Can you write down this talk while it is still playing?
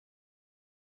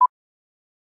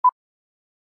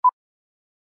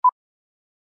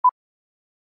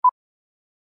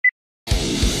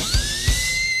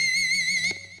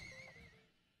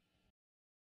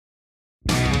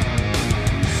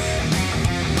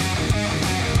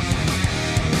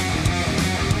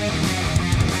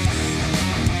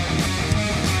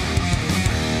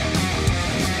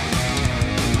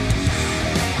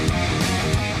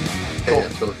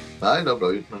Aye, no,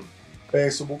 brilliant, man.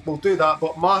 So we'll do that.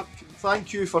 But Mark,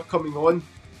 thank you for coming on.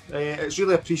 It's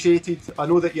really appreciated. I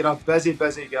know that you're a busy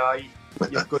guy.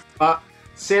 You've got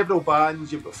several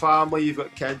bands, you've got family, you've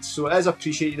got kids, so it is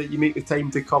appreciated that you make the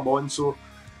time to come on. So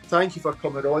thank you for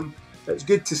coming on. It's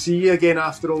good to see you again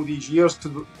after all these years.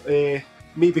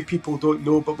 Maybe people don't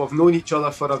know, but we've known each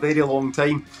other for a very long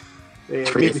time.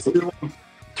 Maybe too long.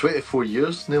 24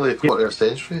 years, nearly a quarter of a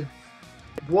century.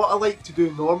 What I like to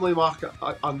do normally, Mark,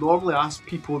 I normally ask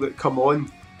people that come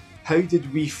on, how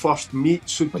did we first meet?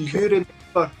 So do you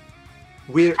remember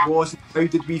where it was and how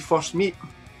did we first meet?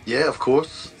 Yeah, of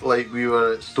course. Like, we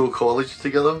were at Stowe College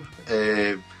together,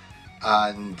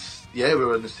 and yeah, we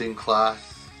were in the same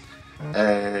class,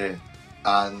 and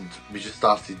we just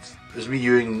started. It was me,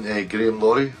 you, and Graham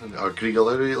Laurie, or Greg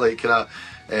Laurie, like, kind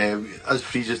of, us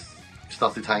three just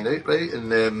started hanging out, right?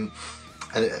 And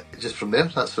just from there,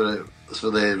 that's where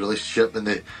the relationship and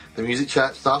the music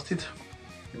chat started.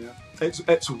 Yeah,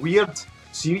 it's weird.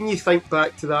 See, when you think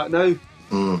back to that now,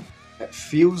 it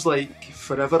feels like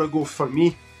forever ago for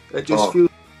me. It just feels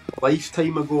like a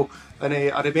lifetime ago. And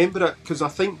I remember it because I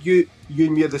think you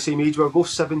and me are the same age. We were both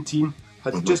 17,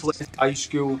 had just left high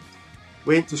school,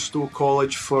 went to Stowe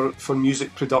College for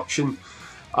music production,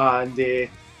 and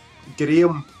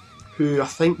Graham, who I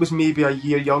think was maybe a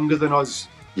year younger than us,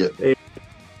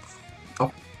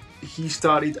 he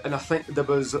started, and I think there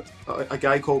was a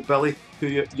guy called Billy,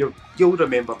 who you'll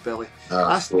remember Billy.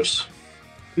 Of course.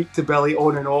 Speak to Billy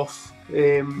on and off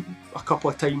a couple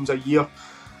of times a year,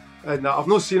 and I've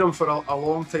not seen him for a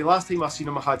long time. Last time I seen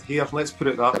him I had hair, let's put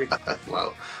it that way.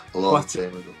 Wow, a long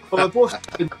time ago. Well,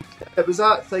 it was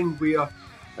that thing where,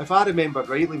 if I remember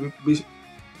rightly,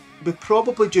 we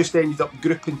probably just ended up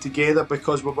grouping together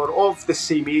because we were of the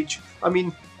same age. I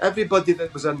mean, everybody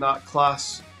that was in that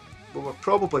class, we were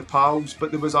probably pals,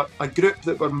 but there was a group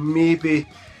that were maybe,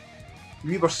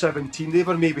 we were 17, they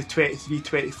were maybe 23,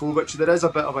 24, which there is a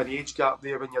bit of an age gap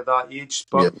there when you're that age.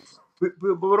 But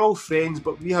we were all friends,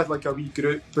 but we had like a wee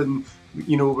group, and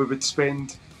we would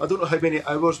spend, I don't know how many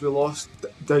hours we lost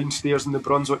downstairs in the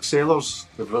Brunswick cellars.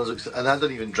 The Brunswick, and I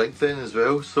didn't even drink then as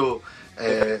well, so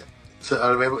I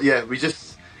remember, we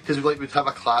just, because we'd have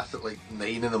a class at like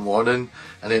 9 in the morning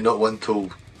and then not one till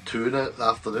 2 in the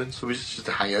afternoon, so we just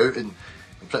to hang out and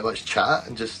pretty much chat,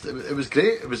 and just it was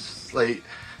great. It was like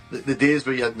the days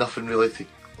where you had nothing really to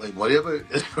like worry about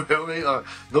as well, right? Or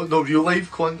no real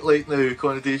life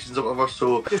connotations or whatever.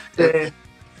 So good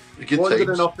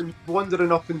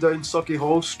wandering up and down Sucky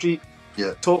Hall Street,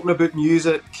 talking about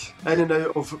music, in and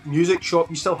out of music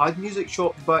shop. You still had music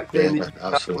shops back then. Yeah,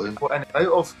 absolutely. In and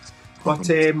out of, but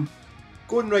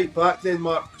going right back then,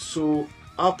 Mark. So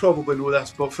I'll probably know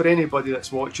this, but for anybody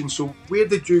that's watching, so where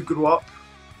did you grow up?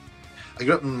 I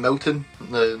grew up in Milton,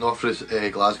 the north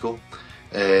of Glasgow.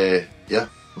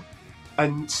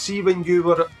 And see, when you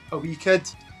were a wee kid,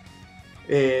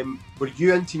 were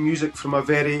you into music from a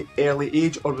very early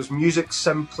age, or was music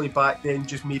simply back then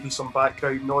just maybe some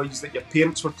background noise that your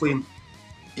parents were playing?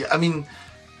 Yeah, I mean,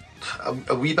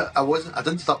 a wee bit. I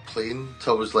didn't start playing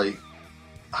till I was like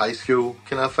high school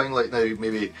kind of thing. Like now,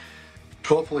 maybe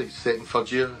properly second,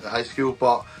 third year at high school.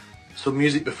 But so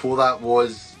music before that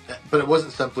was, but it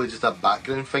wasn't simply just a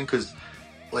background thing, because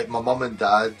like my mum and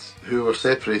dad, who were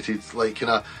separated, like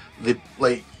kind of, they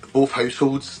like both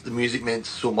households, the music meant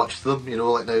so much to them.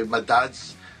 Like now my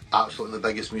dad's absolutely the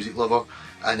biggest music lover,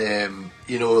 and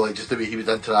like just the way he would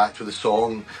interact with the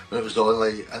song when it was on,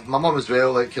 like, and my mum as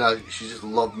well, like kind of, she just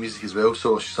loved music as well,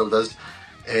 so she still does.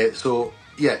 So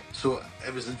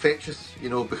it was infectious,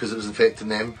 because it was infecting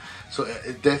them. So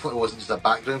it definitely wasn't just a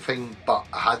background thing, but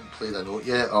I hadn't played a note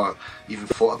yet or even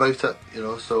thought about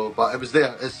it, So, but it was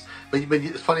there. It's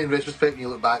funny in retrospect when you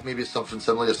look back. Maybe it's something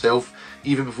similar yourself.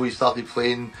 Even before you started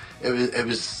playing, it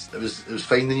was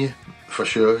finding you for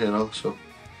sure, So.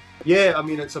 Yeah, I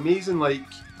mean, it's amazing. Like,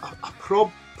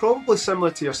 probably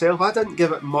similar to yourself. I didn't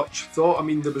give it much thought. I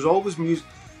mean, there was always music.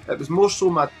 It was more so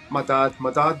my dad.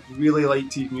 My dad really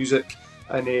liked his music.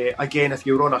 And again, if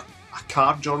you were on a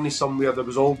car journey somewhere, there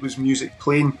was always music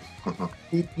playing.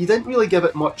 You didn't really give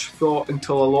it much thought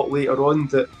until a lot later on.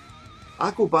 That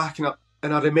I go back and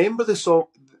I remember the song,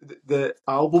 the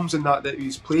albums and that he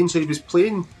was playing. So he was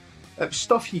playing, it was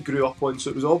stuff he grew up on. So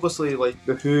it was obviously like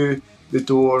The Who, The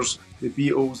Doors, The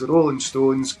Beatles, The Rolling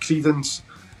Stones, Creedence,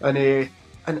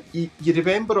 and you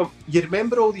remember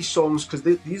all these songs because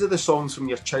these are the songs from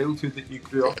your childhood that you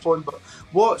grew up on. But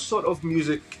what sort of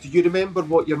music do you remember?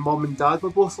 What your mum and dad were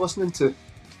both listening to?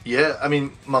 Yeah, I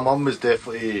mean, my mum was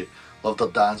definitely loved her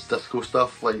dance disco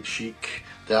stuff like Chic,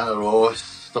 Diana Ross,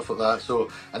 stuff like that. So,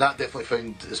 and that definitely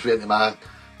found its way into my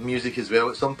music as well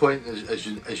at some point,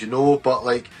 as you know. But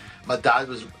like my dad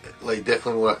was like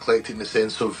definitely more eclectic in the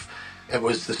sense of it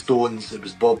was the Stones, it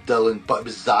was Bob Dylan, but it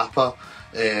was Zappa,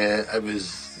 it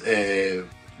was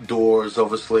Doors,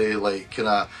 obviously. Like kind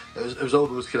of it was all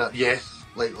those kind of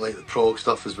like the prog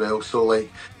stuff as well. So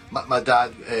like my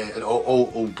dad and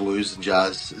all blues and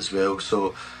jazz as well.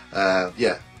 So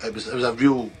it was a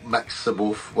real mix of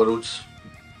both worlds.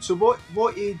 So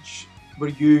what age were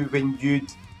you when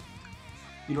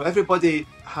everybody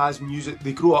has music,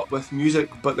 they grow up with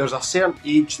music, but there's a certain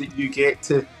age that you get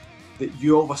to that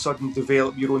you all of a sudden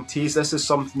develop your own taste. This is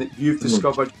something that you've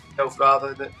discovered yourself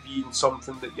rather than it being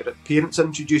something that your parents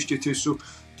introduced you to. So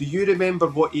do you remember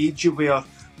what age you were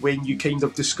when you kind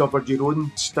of discovered your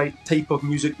own type of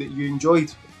music that you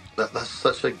enjoyed? That's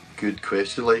such a good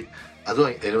question. Like, I don't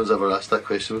think anyone's ever asked that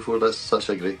question before. That's such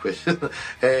a great question.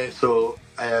 I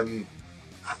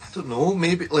don't know,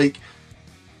 maybe like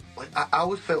I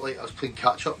always felt like I was playing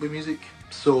catch up with music.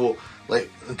 So like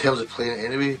in terms of playing it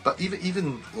anyway, but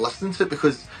even listening to it,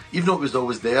 because even though it was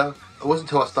always there, it wasn't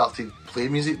until I started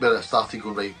playing music where I started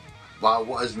going, right, wow,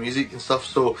 what is music and stuff.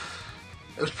 So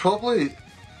it was probably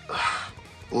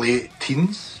late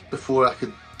teens before I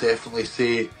could definitely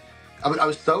say.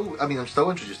 I'm still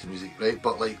introduced to music, right?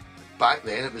 But like back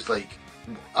then, it was like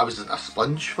I was a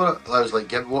sponge for it. I was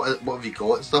like, what have you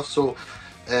got and stuff. So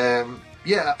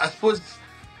I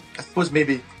suppose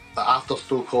maybe after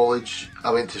Stowe College,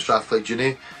 I went to Strathclyde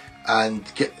Uni and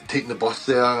taking the bus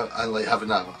there and like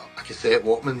having a cassette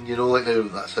Walkman, like now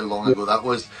that's how long ago that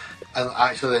was, and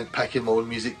actually then picking my own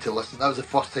music to listen. That was the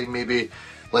first time maybe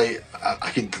like I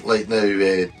could like now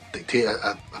dictate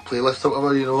a playlist or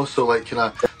whatever, so like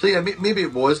maybe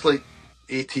it was like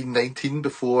 18, 19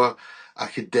 before I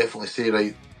could definitely say,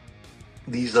 right,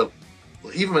 these are,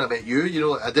 even when I met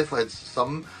you, I definitely had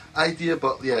some idea,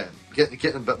 but yeah,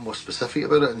 getting a bit more specific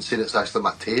about it and saying it's actually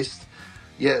my taste,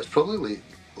 it's probably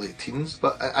late teens,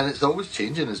 and it's always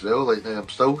changing as well. Like now I'm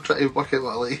still trying to work out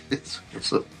what I like.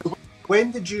 So.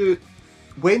 When did you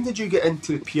get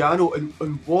into piano,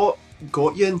 and what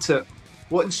got you into it?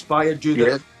 What inspired you?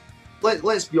 Yeah.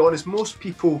 Let's be honest, most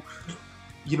people,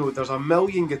 there's a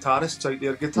million guitarists out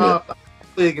there.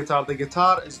 Play a guitar. The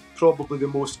guitar is probably the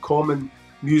most common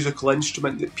musical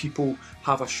instrument that people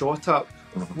have a shot at.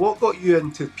 What got you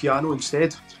into piano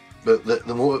instead?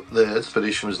 The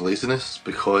inspiration was laziness,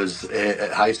 because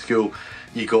at high school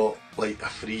you got like a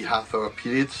free half-hour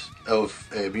period of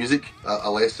music, a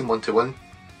lesson 1-to-1,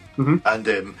 and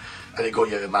it got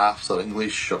you out of maths or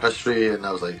English or history, and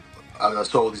I was like, I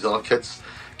saw all these other kids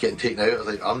getting taken out. I was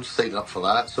like, I'm just signing up for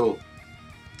that. So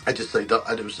I just signed up,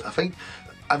 and it was,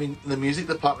 the music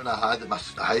department I had at my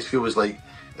high school was like,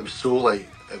 it was so like,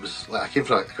 it was like I came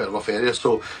from quite a rough area,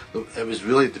 so it was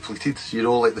really depleted.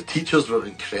 Like the teachers were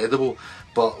incredible,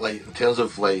 but like in terms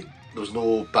of like there was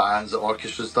no bands or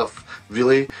orchestra stuff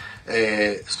really.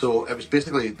 So it was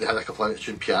basically they had a couple of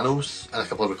out-of-tune pianos and a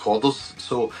couple of recorders.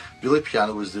 So really,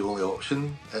 piano was the only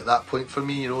option at that point for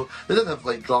me. They didn't have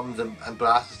like drums and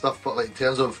brass and stuff, but like in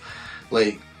terms of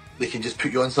like they can just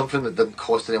put you on something that didn't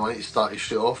cost any money to start you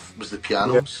straight off was the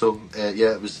piano. Yeah. So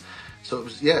it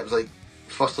was like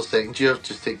first or second year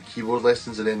just taking keyboard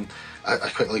lessons, and then I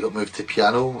quickly got moved to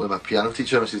piano with my piano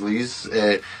teacher, Mrs. Lees,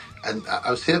 and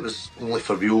I would say it was only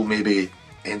for real maybe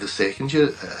end of second year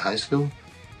at high school.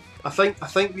 I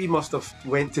think we must have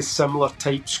went to similar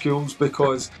type schools,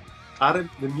 because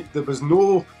there was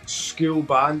no school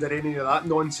band or any of that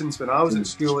nonsense when I was at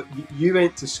school. You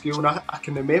went to school, and I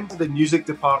can remember the music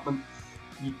department.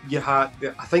 You had,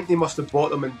 I think they must have bought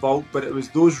them in bulk, but it was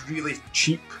those really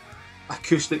cheap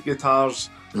acoustic guitars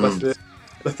with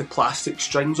the plastic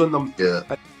strings on them. Yeah.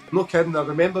 And I'm not kidding. I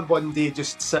remember one day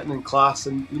just sitting in class,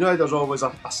 and how there's always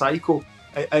a psycho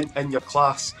in your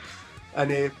class,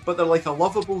 and but they're like a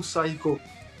lovable psycho.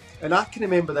 And I can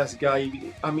remember this guy.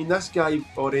 This guy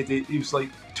already, he was like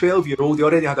 12-year-old. He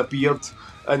already had a beard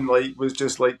and like was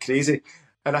just like crazy.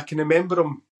 And I can remember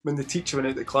him when the teacher went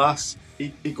out to class.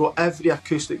 He got every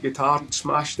acoustic guitar and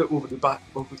smashed it over the back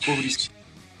over his.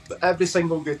 Every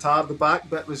single guitar, the back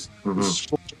bit was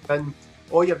in.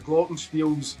 All your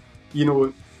glockenspiels,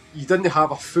 you didn't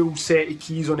have a full set of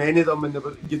keys on any of them, and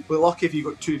you'd be lucky if you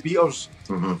got 2 beaters.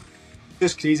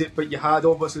 Just crazy. But you had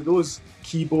obviously those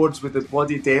keyboards with the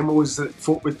bloody demos that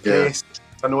folk would press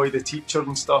to annoy the teacher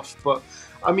and stuff. But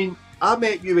I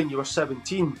met you when you were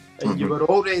 17, and you were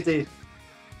already,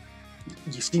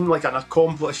 you seemed like an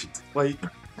accomplished like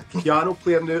piano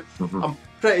player now. I'm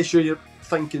pretty sure you're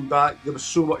thinking back, there was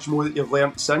so much more that you've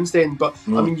learnt since then, but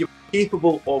you're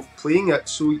capable of playing it.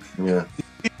 So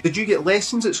did you get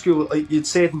lessons at school like you'd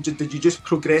said, and did you just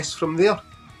progress from there?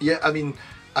 Yeah,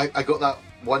 I got that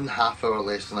 1/2 hour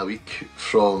lesson a week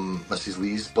from Mrs.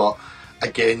 Lee's, but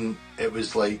again, it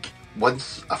was like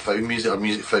once I found music, or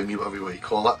music found me, whatever you want to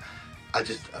call it,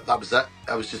 that was it.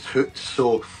 I was just hooked.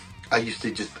 So I used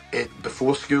to just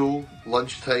before school,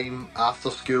 lunchtime, after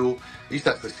school, I used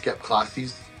to actually skip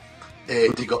classes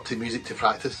to go up to music to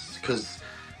practice, because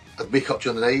I'd wake up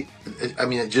during the night.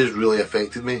 It just really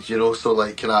affected me, you know. So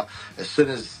like, as soon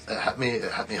as it hit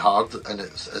me hard, and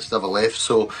it's never left.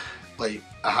 So like,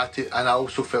 I had to, and I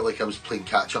also felt like I was playing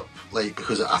catch up, like,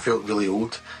 because I felt really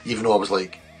old, even though I was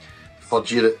like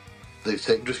third year at the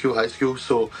secondary school, high school.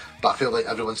 So, but I felt like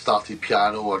everyone started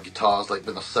piano or guitars like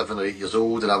when they're 7 or 8 years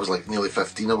old, and I was like nearly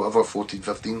 15 or whatever, 14,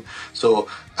 15. So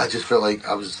I just felt like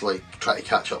I was like trying to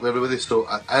catch up with everybody. So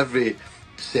every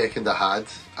second I had,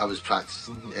 I was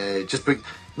practicing.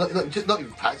 Not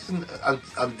even practicing.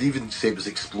 I would even say it was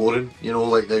exploring. You know,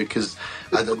 like now, because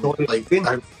I didn't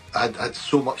like. I had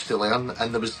so much to learn,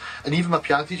 and even my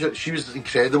piano teacher, she was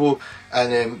incredible,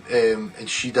 and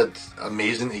she did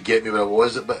amazing to get me where I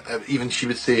was. But even she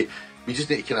would say, we just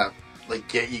need to kind of like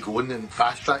get you going and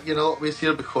fast track you in a lot of ways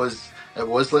here, because it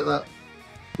was like that.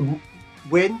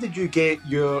 When did you get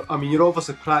your? I mean, you're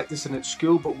obviously practicing at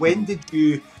school, but when did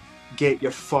you get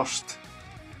your first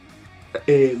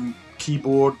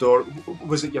keyboard, or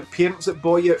was it your parents that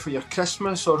bought you it for your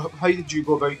Christmas, or how did you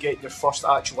go about getting your first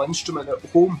actual instrument at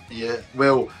home? Yeah,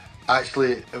 well,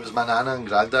 actually, it was my nana and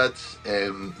granddad.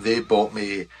 They bought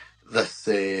me this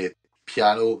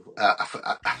piano.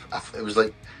 It was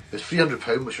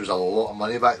 £300, which was a lot of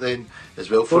money back then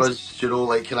as well for us. You know,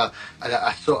 like, and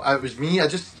I thought it was me. I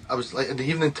was like, in the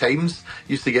evening times,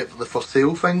 used to get the for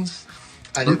sale things,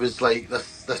 and it was like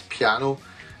this piano,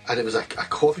 and it was a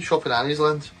coffee shop in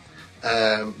Anniesland.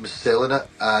 Was selling it,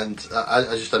 and I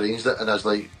just arranged it, and I was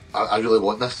like, I really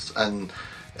want this, and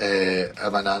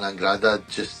my nana and granddad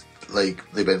just like,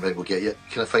 they went, right, we'll get you,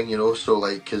 kind of thing, you know. So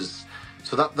like,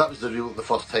 so that was the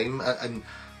first time, and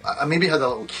I maybe had a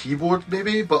little keyboard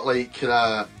maybe, but like,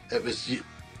 it was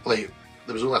like,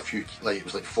 there was only a few, like, it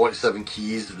was like 47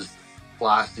 keys, it was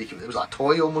plastic, it was like a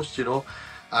toy almost, you know.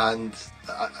 And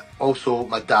also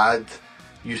my dad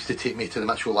used to take me to the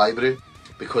Mitchell Library,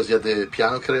 because he had the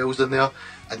piano carrels in there,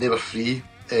 and they were free,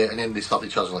 and then they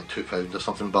started charging like £2 or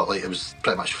something, but like, it was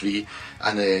pretty much free.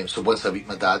 And so once a week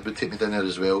my dad would take me down there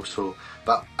as well. So,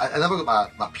 but I never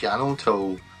got my piano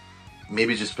until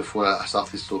maybe just before I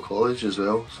started Stowe College as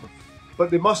well. So.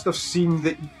 But they must have seen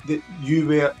that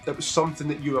it was something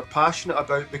that you were passionate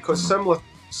about, because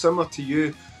similar to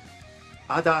you,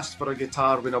 I'd asked for a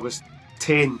guitar when I was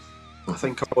 10, I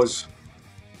think I was,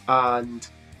 and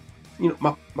you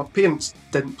know, my parents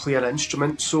didn't play an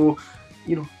instrument, so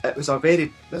you know, it's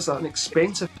an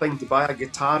expensive thing to buy a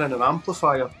guitar and an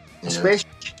amplifier,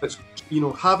 especially if it's, you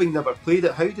know, having never played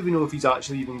it. How do we know if he's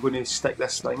actually even going to stick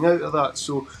this thing out of that?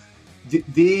 So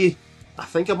I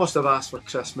think I must have asked for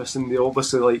Christmas, and they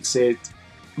obviously like said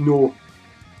no,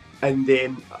 and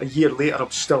then a year later I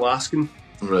was still asking.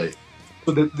 Right.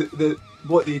 So the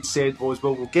what they'd said was,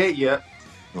 well, we'll get you it.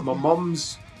 My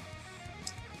mum's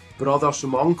brother, so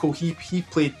my uncle, he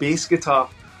played bass guitar,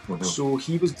 so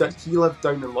he lived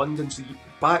down in London. So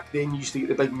back then you used to get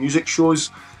the big music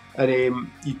shows, and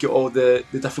you'd get all the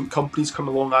different companies come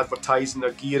along advertising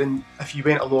their gear, and if you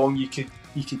went along, you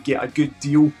could get a good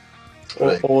deal,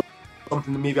 or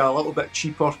something maybe a little bit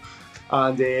cheaper.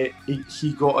 And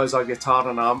he got us a guitar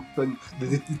and amp, and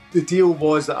the deal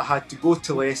was that I had to go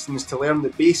to lessons to learn the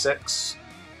basics,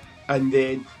 and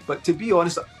then, but to be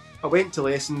honest, I went to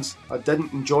lessons, I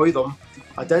didn't enjoy them.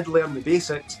 I did learn the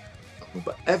basics,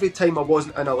 but every time I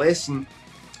wasn't in a lesson,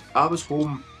 I was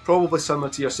home, probably similar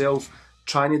to yourself,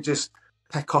 trying to just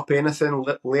pick up anything,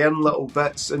 learn little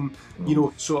bits, and you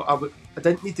know, so I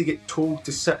didn't need to get told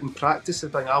to sit and practice the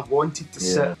thing. I wanted to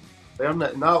sit and learn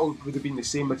it, and that would have been the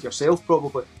same with yourself,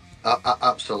 probably.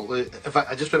 Absolutely. In fact,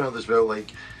 I just remember as well,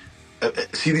 like,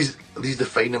 see these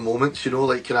defining moments, you know,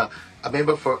 like, I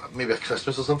remember for maybe a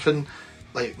Christmas or something,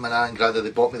 like my nan and granddad, they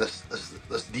bought me this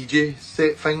DJ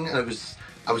set thing, and I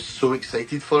was so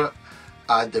excited for it,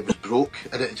 and it was broke,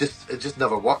 and it just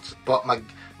never worked. But my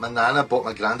nana bought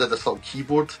my granddad this little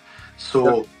keyboard,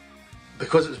 so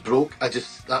because it was broke, I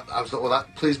was like, well,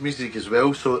 that plays music as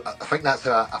well. So I think that's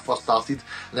how I first started,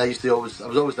 and I was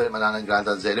always down at my nana and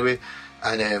granddad's anyway,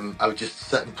 and I would just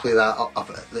sit and play that up,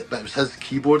 but it was his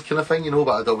keyboard kind of thing, you know,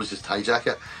 but I'd always just hijack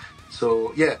it.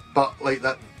 So yeah, but like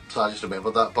that. So I just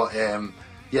remembered that, but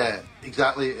yeah,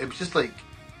 exactly. It was just like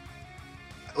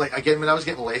again, when I was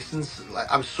getting lessons, like,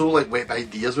 I was so like wet by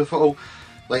ideas with it all.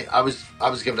 Like I was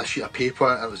given a sheet of paper,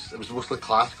 and it was mostly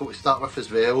classical to start with as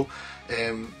well.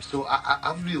 So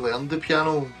I've relearned the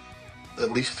piano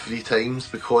at least 3 times,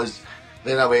 because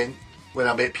then when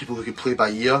I met people who could play by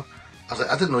ear, I was like,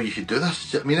 I didn't know you could do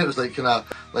this. Do you know what I mean? It was like kind of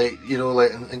like, you know,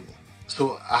 like, and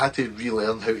so I had to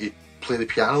relearn how to play the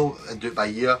piano and do it by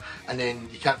ear, and then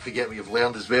you can't forget what you've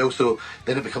learned as well. So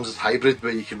then it becomes this hybrid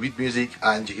where you can read music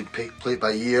and you can play it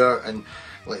by ear, and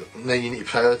like then you need to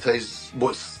prioritise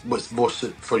what's more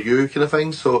for you, kind of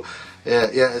thing. So yeah,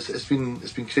 it's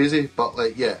been crazy, but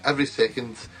like yeah, every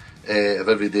second of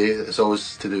every day it's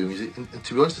always to do with music, and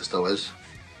to be honest, it still is.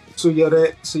 So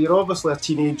you're obviously a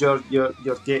teenager. You're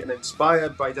getting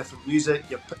inspired by different music.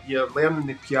 You're learning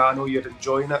the piano. You're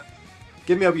enjoying it.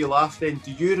 Give me a wee laugh then.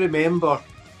 Do you remember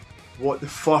what the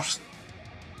first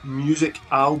music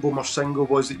album or single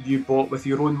was that you bought with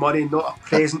your own money, not a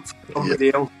present from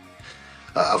somebody else?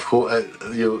 I've got it.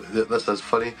 You know, this is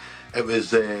funny. It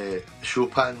was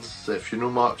Chopin's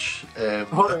Funeral March.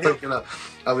 Right.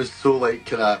 I was so like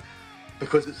kind of,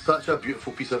 because it's such a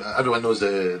beautiful piece of. Everyone knows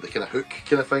the kind of hook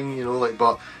kind of thing, you know, like,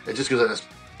 but it just goes in this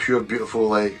pure, beautiful,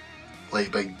 like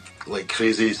big, like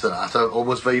crazy sonata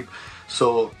almost vibe.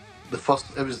 So the first,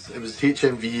 it was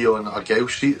HMV on Argyle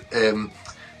Street,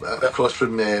 across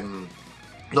from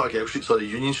not Argyle Street, sorry,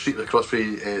 Union Street, across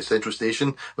from Central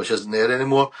Station, which isn't there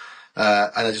anymore.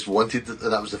 And I just wanted,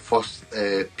 that was the first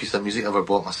piece of music I ever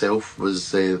bought myself,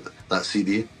 was that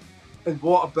CD. And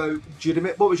what about, do you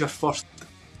remember, what was your first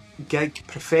gig,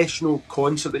 professional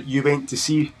concert that you went to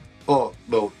see? Oh,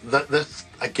 well, this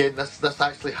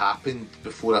actually happened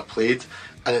before I played,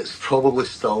 and it's probably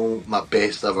still my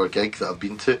best ever gig that I've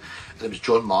been to, and it was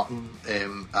John Martin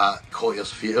at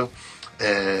Collier's Theatre.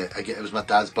 It was my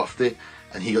dad's birthday,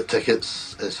 and he got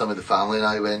tickets, some of the family and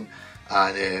I went,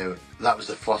 and that was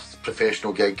the first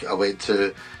professional gig I went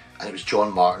to, and it was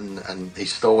John Martin, and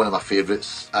he's still one of my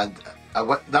favourites, and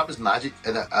that was magic,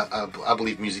 and I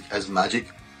believe music is magic,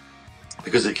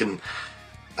 because it can,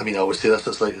 I mean, I always say this,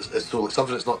 it's so like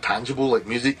something that's not tangible, like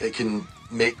music. It can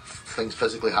make things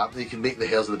physically happen. You can make the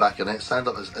hairs on the back of your neck stand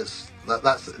up.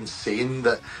 That's insane,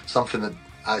 that something that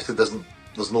actually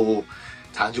there's no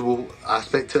tangible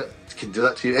aspect to it can do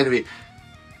that to you. Anyway,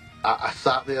 I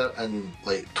sat there in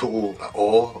like total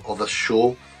awe of this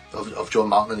show of John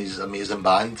Martin and his amazing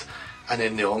band, and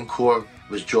then the encore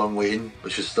was John Wayne,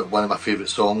 which is one of my favourite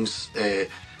songs,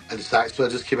 and the sax player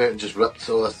just came out and just ripped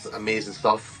all this amazing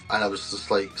stuff, and I was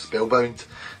just like spellbound.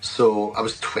 So I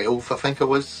was 12, I think I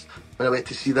was, when I went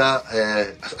to see that.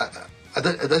 I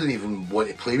didn't even want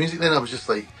to play music then. I was just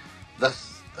like,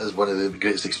 this is one of the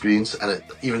greatest experiences, and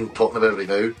even talking about it right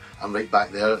now, I'm right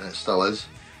back there, and it still is.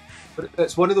 But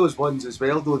it's one of those ones as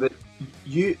well, though, that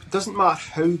it doesn't matter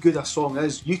how good a song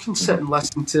is, you can sit and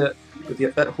listen to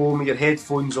it at home with your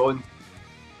headphones on,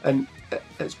 and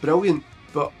it's brilliant.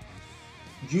 But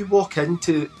you walk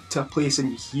into a place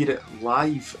and you hear it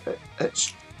live,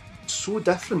 it's so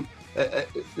different.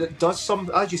 It does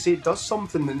something, as you say, it does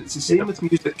something, and it's the same with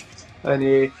music.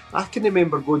 And I can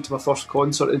remember going to my first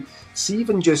concert, and see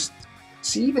even just,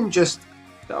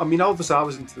 I mean, obviously I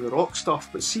was into the rock stuff,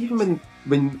 but see even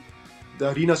when the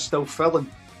arena's still filling,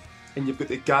 and you've got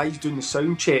the guys doing the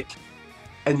sound check,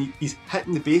 and he's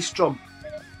hitting the bass drum.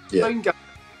 Yeah. Sound guys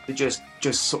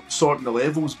just sorting the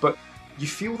levels, but you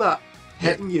feel that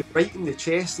hitting you right in the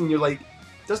chest, and you're like,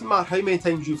 doesn't matter how many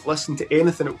times you've listened to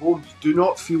anything at home, you do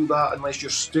not feel that unless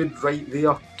you're stood right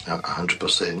there.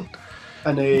 100%.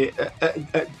 And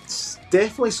it's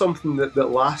definitely something that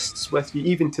lasts with you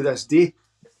even to this day.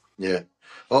 Yeah,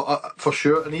 well, for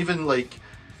sure. And even like,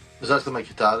 it was actually my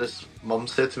guitarist's mum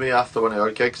said to me after one of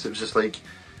our gigs, it was just like,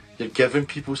 you're giving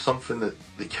people something that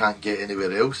they can't get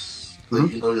anywhere else.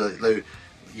 Like, you know, like now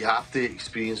you have to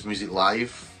experience music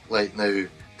live, like now,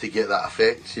 to get that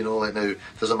effect. You know, like now, it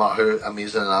doesn't matter how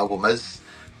amazing an album is,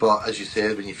 but as you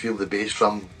said, when you feel the bass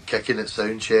drum kicking at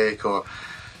sound check, or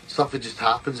something just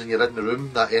happens and you're in the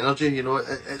room, that energy, you know,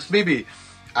 it's maybe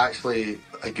actually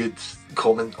a good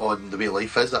comment on the way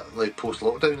life is, that like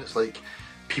post-lockdown, it's like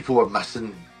people are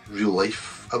missing real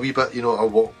life a wee bit, you know, or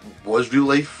what was real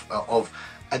life, of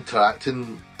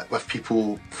interacting with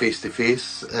people face to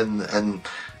face, and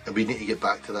we need to get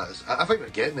back to that. I think we're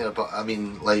getting there, but I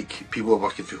mean, like, people are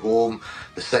working from home,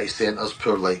 the city centres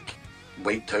are like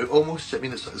wiped out almost. I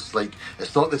mean, it's like,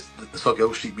 it's not the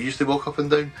Argyle Street we used to walk up and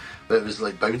down, but it was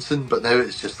like bouncing, but now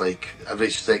it's just like every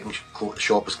second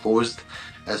shop is closed.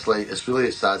 It's like, it's really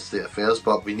a sad state of affairs,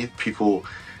 but we need people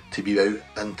to be out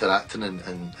interacting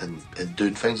and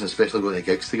doing things, and especially going to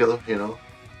gigs together, you know.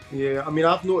 Yeah, I mean,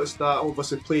 I've noticed that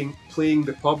obviously playing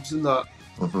the pubs and that,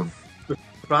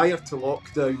 prior to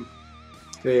lockdown,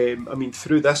 I mean,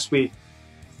 through this way,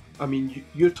 I mean,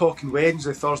 you're talking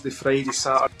Wednesday, Thursday, Friday,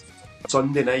 Saturday,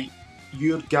 Sunday night,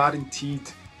 you're guaranteed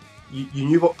you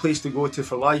knew what place to go to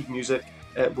for live music.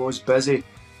 It was busy.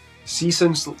 See,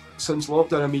 since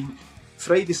lockdown, I mean,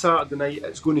 Friday, Saturday night,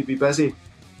 it's going to be busy.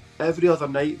 Every other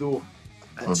night, though,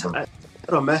 it's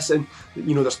a miss. And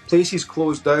you know, there's places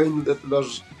closed down.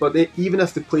 Even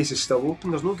if the place is still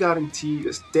open, there's no guarantee.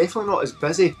 It's definitely not as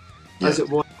busy as it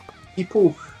was.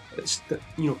 People,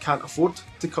 can't afford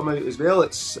to come out as well.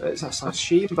 It's a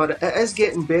shame, but it is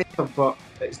getting better. But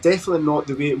it's definitely not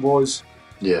the way it was.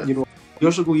 Yeah.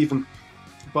 Years ago even.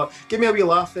 But give me a wee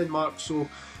laugh then, Mark. So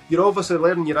you're obviously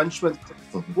learning your instrument.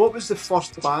 What was the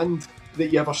first band that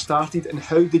you ever started, and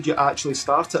how did you actually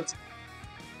start it?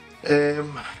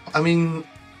 I mean,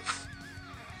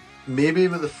 maybe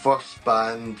the first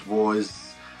band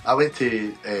was, I went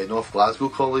to North Glasgow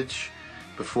College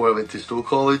before I went to Stowe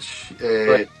College.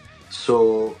 Right.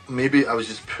 So maybe I was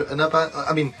just put in a band.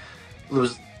 I mean, there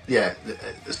was, at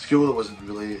school there wasn't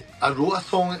really, I wrote a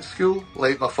song at school,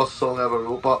 like my first song I ever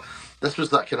wrote, but this was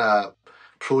that kind of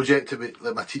project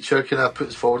that my teacher kind of put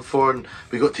us forward for, and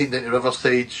we got taken down to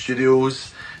Riverside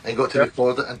Studios and got to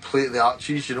record it and play at the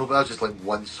Arches, but that was just like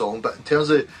one song. But in terms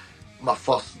of my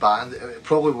first band, it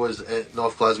probably was at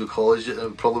North Glasgow College.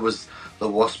 It probably was the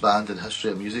worst band in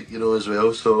history of music, as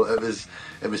well. So it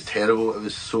was terrible. It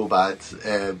was so bad,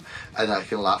 and I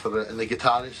can laugh about it. And the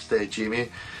guitarist Jamie,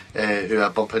 who I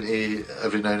bump into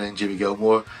every now and then, Jamie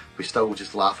Gilmore, we still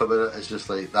just laugh about it. It's just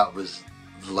like that was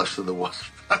literally the worst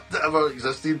band that ever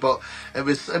existed. But it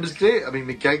was great. I mean,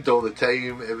 we gigged all the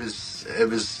time. It was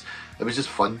just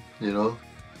fun,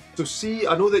 So see,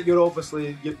 I know that you're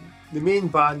obviously the main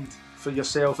band for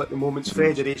yourself at the moment is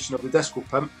Federation of the Disco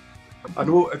Pimp. I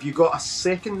know, have you got a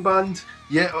second band?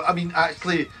 Yeah, I mean,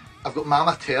 actually, I've got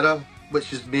Mama Terra,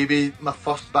 which is maybe my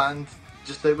first band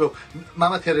just now. Well,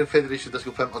 Mama Terra and Federation of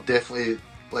Disco Pimp are definitely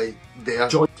like there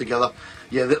together.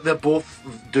 Yeah, they're both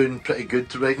doing pretty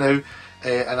good right now.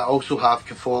 And I also have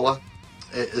Cafolla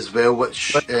as well,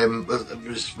 which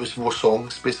was more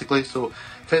songs basically. So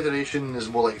Federation is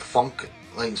more like funk,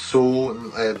 like soul,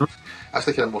 and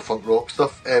actually kind of more funk rock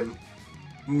stuff.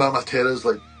 Mama Terra is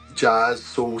like jazz,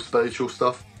 soul, spiritual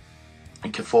stuff,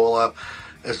 and Cafolla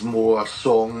is more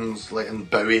songs like in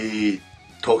Bowie,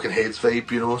 Talking Heads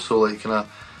vibe, So like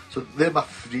so they're my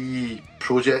three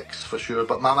projects for sure.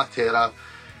 But Mama Terra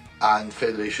and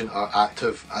Federation are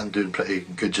active and doing pretty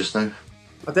good just now.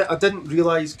 I didn't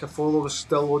realise Cafolla was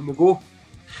still on the go.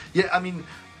 Yeah, I mean,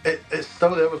 it's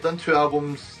still there. We've done 2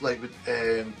 albums,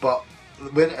 but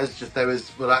where it is just now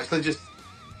is we're actually just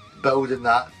building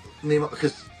that name up,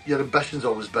 because your ambition's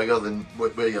always bigger than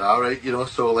where you are, right?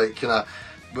 So like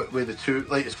with the two,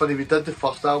 like it's funny, we did the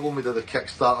first album, we did a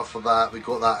Kickstarter for that, we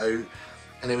got that out,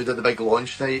 and then we did the big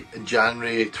launch night in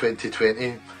January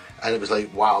 2020, and it was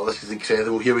like, wow, this is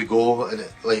incredible, here we go. And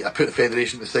I put the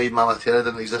Federation to the side, Mama Terra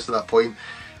didn't exist at that point,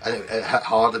 and it hit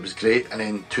hard, it was great. And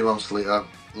then 2 months later,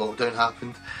 lockdown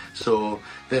happened. So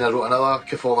then I wrote another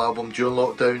Cafolla album during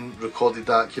lockdown, recorded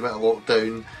that, came out of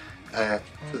lockdown,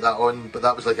 put that on. But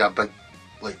that was like a big,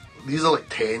 these are like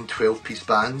 10, 12 piece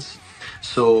bands.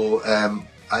 So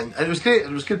and it was great, it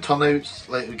was good turnouts,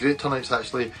 great turnouts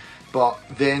actually. But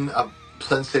then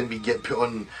since then we get put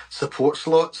on support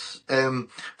slots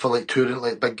for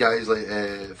touring big guys like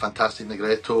Fantastic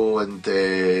Negretto and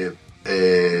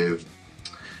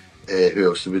who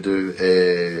else did we do?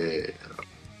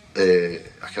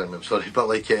 I can't remember, sorry, but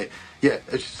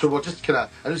so we're just and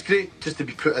it was great just to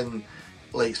be put in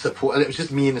support, and it was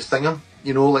just me and the singer,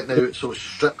 now it's so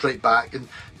stripped right back. And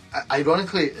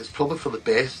ironically, it's probably for the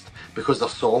best, because their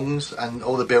songs and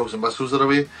all the bells and whistles are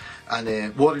away.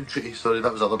 And Warren Treaty, sorry,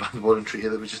 that was the other band, Warren Treaty,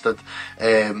 that we just did.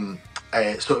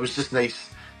 So it was just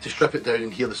nice to strip it down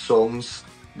and hear the songs,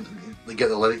 get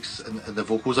the lyrics and the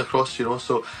vocals across,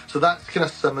 So that's kind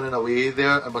of simmering away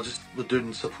there, and we're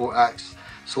doing support acts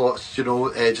slots,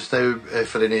 just now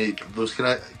for any of those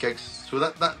kind of gigs. So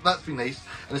that's been nice,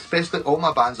 and especially all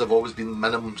my bands have always been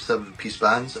minimum 7 piece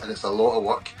bands, and it's a lot of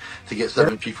work to get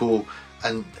 7 people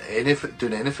and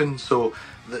doing anything. So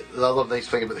the other nice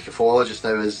thing about the Cafolla just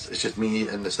now is it's just me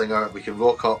and the singer. We can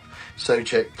rock up, sound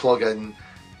check, plug in,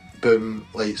 boom,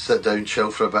 sit down,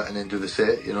 chill for a bit, and then do the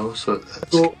set,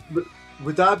 So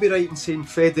would I be right in saying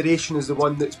Federation is the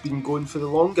one that's been going for the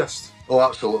longest? Oh,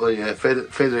 absolutely, yeah.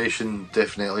 Federation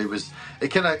definitely was. It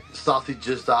kind of started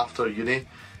just after uni,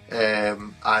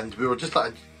 and we were just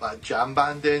like a jam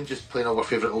band then, just playing all our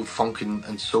favourite old funk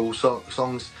and soul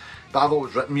songs. But I've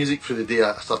always written music through the day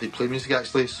I started playing music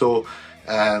actually, so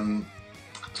I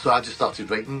just started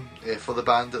writing for the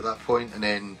band at that point, and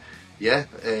then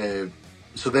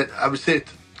so then I would say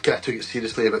kind of took it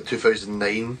seriously about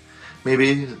 2009,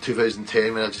 maybe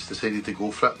 2010, when I just decided to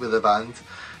go for it with the band.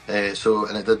 So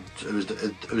and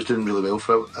it was doing really well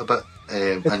for a bit.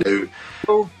 And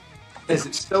now, is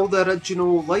it still the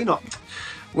original lineup?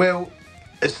 well,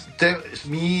 it's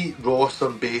me, Ross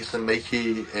on bass, and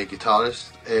Mikey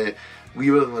guitarist. We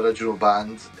were in the original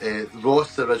band.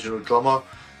 Ross, the original drummer,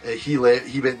 he left.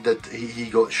 He went and did. He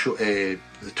got the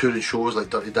touring shows like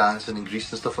Dirty Dancing and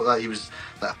Grease and stuff like that. He was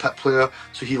like a pit player,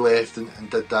 so he left and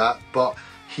did that. But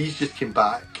he's just came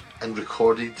back and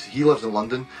recorded. He lives in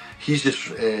London. He's just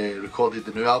recorded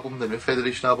the new album, the new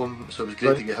Federation album. So it was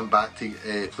great to get him back to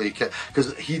play kit,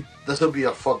 because this will be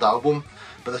our third album,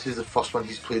 but this is the first one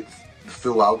he's played the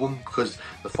full album, because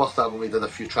the first album he did a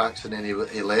few tracks and then he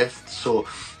left. So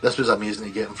this was amazing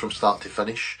to get him from start to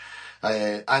finish.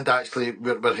 And actually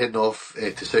we're heading off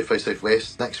to South by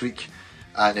Southwest next week,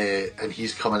 and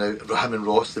he's coming out. Him and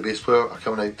Ross, the bass player, are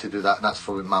coming out to do that, and that's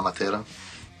for Mama Terra.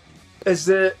 Is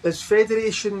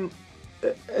Federation,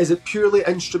 is it purely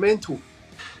instrumental?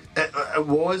 It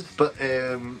was, but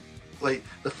like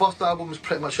the first album was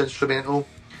pretty much instrumental.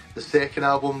 The second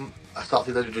album I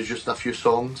started introducing a few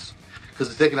songs, because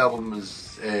the second album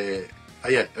was it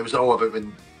was all about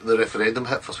when the referendum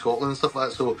hit for Scotland and stuff like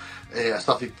that. So I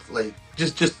started like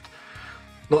just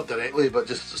not directly, but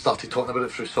just started talking about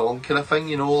it through song kind of thing,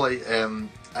 you know, like and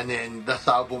then this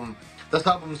album's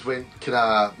went kind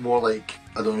of more like,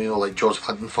 I don't know, like George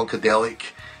Clinton funkadelic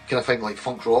kind of thing, like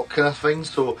funk rock kind of thing.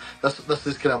 So this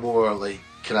is kind of more like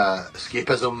kind of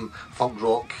escapism, funk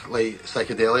rock, like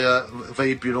psychedelia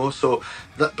vibe, you know. So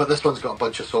but this one's got a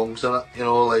bunch of songs in it, you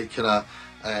know, like kind of.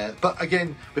 But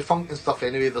again, with funk and stuff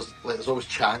anyway, there's always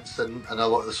chants in a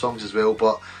lot of the songs as well.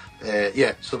 But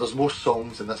so there's more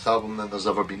songs in this album than there's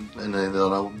ever been in any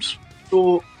other albums.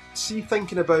 So, see,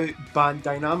 thinking about band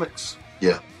dynamics.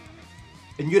 Yeah.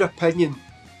 In your opinion,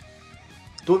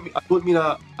 I don't mean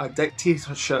a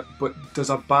dictatorship, but does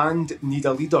a band need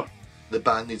a leader? The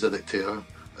band needs a dictator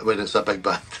when it's a big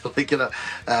band. Like, you know,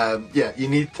 you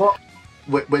need. What?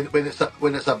 When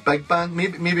it's a big band,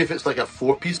 maybe if it's like a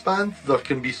 4-piece band, there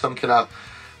can be some kind of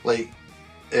like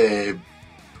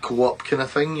co-op kind of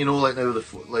thing, you know, like now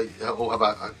all have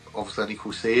obviously an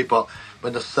equal say. But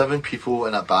when there's 7 people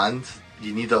in a band,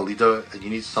 you need a leader, and you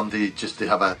need somebody just to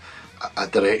have a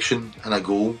direction and a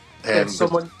goal.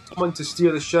 Someone to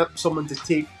steer the ship, someone to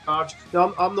take charge.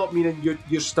 Now, I'm not meaning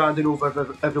you're standing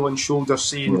over everyone's shoulders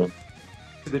saying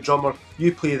to the drummer,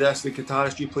 you play this, the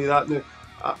guitarist, you play that. Now,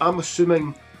 I'm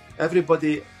assuming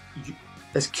everybody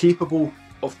is capable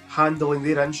of handling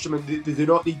their instrument. They do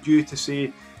not need you to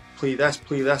say, play this,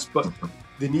 but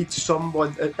they need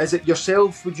someone. Is it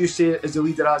yourself, would you say, is the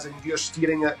leader, as in you're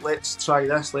steering it, let's try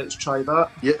this, let's try that?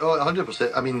 Yeah,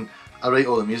 100%. I mean, I write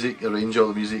all the music, arrange all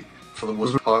the music for the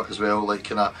most part as well. Like,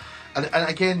 kind of, and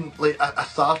again, like I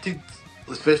started,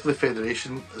 especially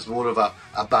Federation, as more of a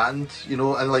band, you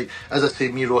know, and like as I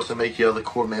say, me, Ross and Mikey are the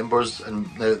core members, and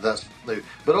but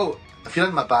if you're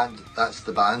in my band, that's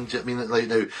the band. I mean, like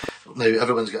now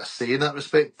everyone's got a say in that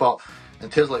respect. But in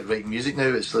terms of like writing music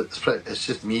now, it's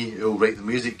just me who'll write the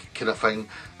music kind of thing.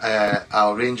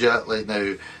 I'll arrange it. Like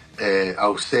now,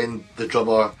 I'll send the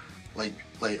drummer like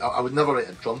I would never write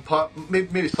a drum part.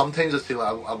 Maybe sometimes I'd say like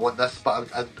I want this,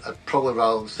 but I'd probably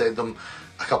rather send them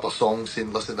a couple of songs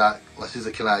saying, listen, this is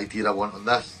the kind of idea I want on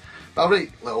this. But I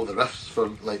write like all the riffs for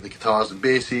like the guitars and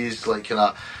basses, like kind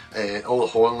of all the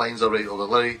horn lines. I write all the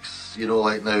lyrics, you know,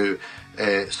 like now.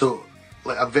 So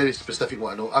like I'm very specific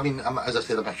what I know. I mean, as I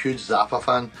said, I'm a huge Zappa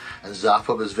fan, and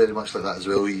Zappa was very much like that as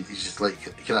well. He's just like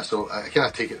kind of, so I kind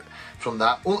of take it from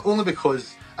that only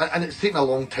because, and it's taken a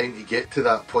long time to get to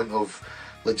that point of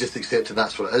like just accepting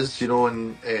that's what it is, you know.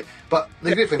 And but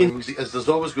the great thing with music is there's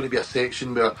always going to be a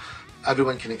section where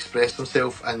everyone can express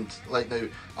themselves, and like now,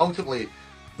 ultimately,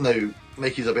 now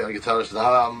Mikey's a better guitarist than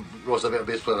I am, Ross is a better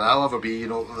bass player than I'll ever be, you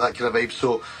know, that kind of vibe.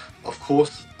 So, of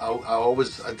course, I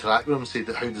always interact with him and say,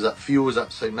 how does that feel? Does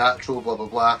that sound natural? Blah blah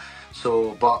blah.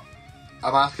 So, but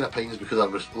I'm asking opinions because I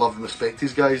love and respect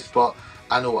these guys, but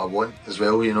I know what I want as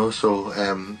well, you know. So,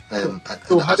 I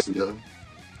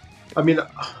mean,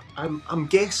 I'm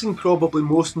guessing probably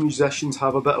most musicians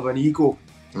have a bit of an ego,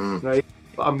 right?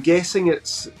 But I'm guessing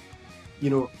it's, you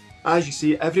know, as you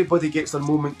say, everybody gets their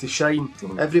moment to shine.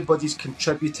 Everybody's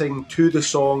contributing to the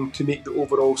song to make the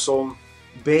overall song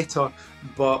better.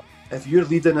 But if you're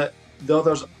leading it, the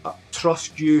others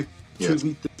trust you to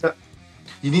lead the ship.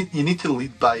 You need to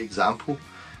lead by example.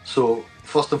 So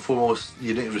first and foremost,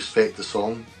 you need to respect the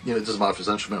song. You know, it doesn't matter if it's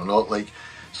instrument or not. Like,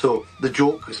 so the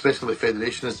joke, especially with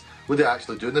Federation, is what they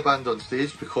actually do in the band on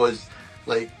stage, because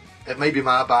like it might be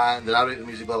my band and I write the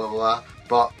music, blah blah blah,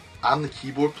 but I'm the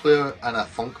keyboard player in a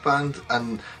funk band,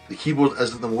 and the keyboard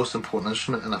isn't the most important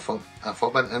instrument in a funk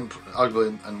band, and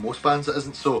arguably in most bands it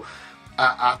isn't. So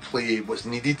I play what's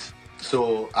needed.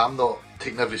 So I'm not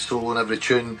taking every solo and every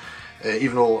tune,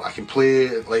 even though I can play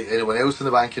like anyone else in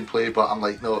the band can play. But I'm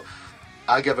like, no,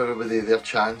 I give everybody their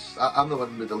chance. I'm the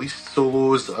one with the least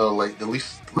solos or like the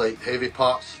least like heavy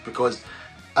parts, because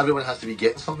everyone has to be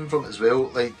getting something from it as well.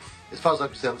 Like, as far as I'm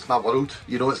concerned, it's my world.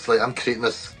 You know, it's like I'm creating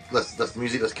this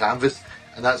music, this canvas,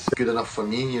 and that's good enough for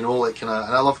me. You know, like, and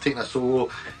I love taking a solo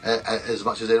as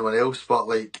much as anyone else. But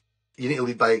like, you need to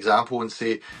lead by example and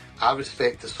say, I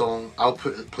respect the song. I'll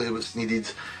play what's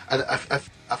needed. And I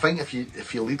think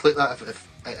if you lead like that, if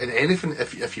in anything,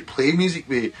 if you play music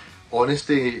with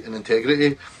honesty and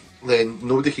integrity, then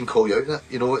nobody can call you out on it.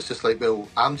 You know, it's just like, well,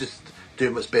 I'm just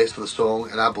doing what's best for the song,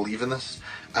 and I believe in this.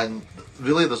 And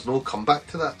really, there's no comeback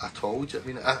to that at all. Do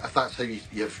you know what I mean? If that's how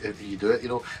you do it, you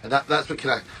know, and that's what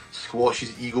kind of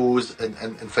squashes egos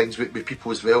and things with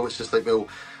people as well. It's just like, well,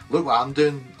 look what I'm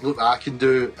doing, look what I can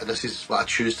do, and this is what I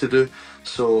choose to do.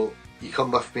 So you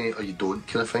come with me or you don't,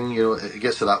 kind of thing. You know, it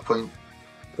gets to that point.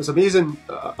 It's amazing.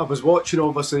 I was watching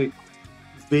obviously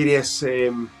various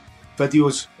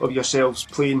videos of yourselves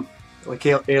playing like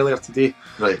earlier today,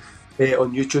 right,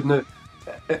 on YouTube. Now,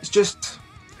 it's just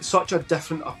such a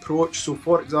different approach. So,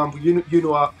 for example,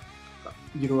 I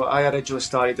originally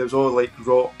started, it was all like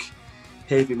rock,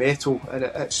 heavy metal, and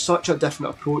it's such a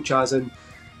different approach. As in,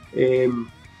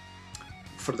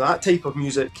 for that type of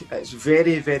music, it's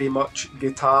very, very much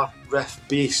guitar riff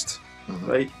based,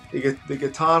 right? The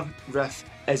guitar riff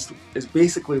is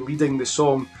basically leading the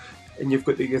song, and you've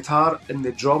got the guitar and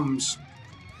the drums.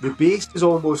 The bass is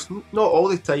almost, not all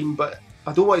the time, but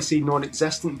I don't want to say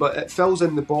non-existent, but it fills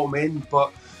in the bottom end.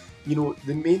 But you know,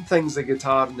 the main thing's the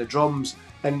guitar and the drums,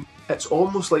 and it's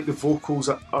almost like the vocals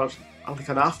are like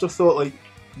an afterthought. Like,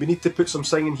 we need to put some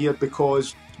singing here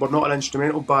because we're not an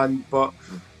instrumental band, but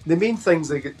the main thing's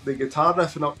the guitar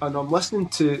riff. And I'm listening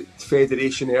to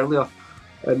Federation earlier,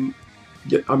 and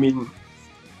I mean,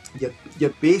 your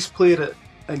bass player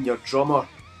and your drummer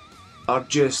are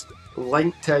just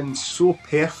linked in so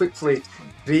perfectly,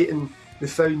 creating the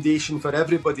foundation for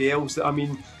everybody else. That, I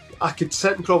mean, I could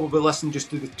sit and probably listen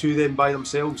just to the two of them by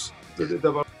themselves.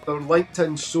 They're linked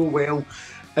in so well,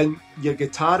 and your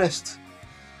guitarist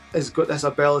has got this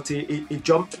ability. He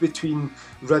jumps between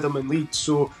rhythm and lead,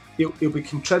 so he'll be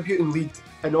contributing lead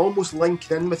and almost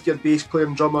linking in with your bass player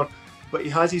and drummer. But he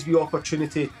has his wee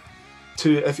opportunity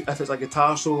to, if it's a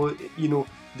guitar solo, you know,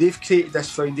 they've created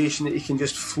this foundation that he can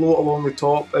just float along the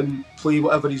top and play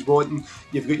whatever he's wanting.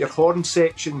 You've got your horn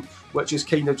section, which is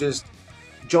kind of just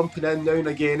jumping in now and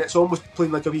again. It's almost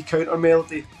playing like a wee counter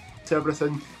melody to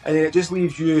everything, and then it just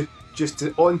leaves you just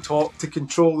on top to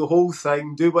control the whole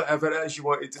thing, do whatever it is you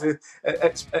want to do.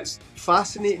 It's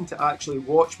fascinating to actually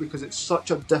watch, because it's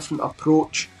such a different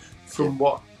approach from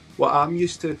what I'm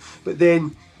used to. But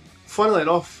then, funnily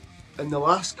enough, in the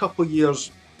last couple of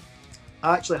years,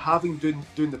 actually having doing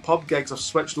the pub gigs, I've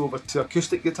switched over to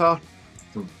acoustic guitar.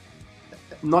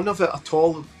 None of it at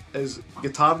all is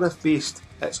guitar riff based.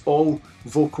 It's all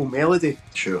vocal melody.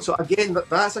 Sure. So again,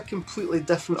 that's a completely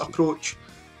different approach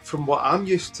from what I'm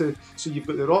used to. So you've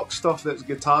got the rock stuff that's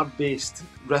guitar based,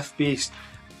 riff based.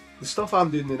 The stuff I'm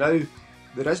doing now,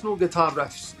 there is no guitar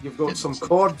riffs. You've got some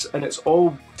chords, and it's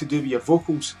all to do with your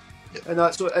vocals. Yep.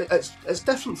 And so it's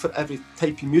different for every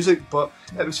type of music, but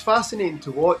it was fascinating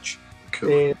to watch.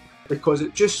 Cool. Because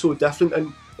it's just so different,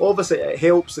 and obviously it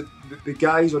helps that the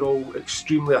guys are all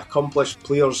extremely accomplished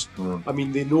players. I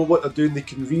mean, they know what they're doing, they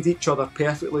can read each other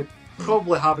perfectly,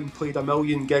 probably having played a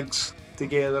million gigs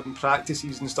together and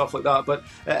practices and stuff like that. But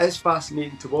it is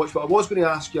fascinating to watch. But I was going to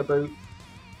ask you about,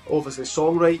 obviously,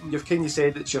 songwriting. You've kind of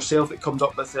said it's yourself that comes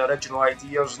up with the original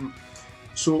ideas, and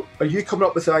so are you coming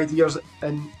up with the ideas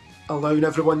and allowing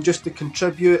everyone just to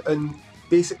contribute and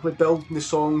basically building the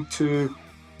song to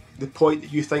the point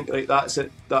that you think, right, that's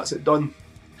it done?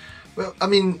 Well, I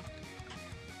mean,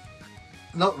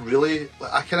 not really.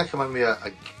 I kind of come in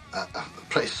with a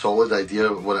pretty solid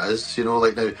idea of what it is, you know.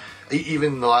 Like now,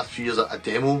 even the last few years, I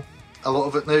demo a lot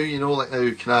of it now, you know. Like now,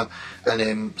 kind of,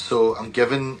 and so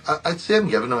I'd say I'm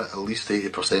giving it at least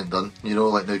 80% done, you know.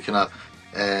 Like now, kind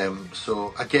of,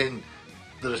 so again,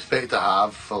 the respect I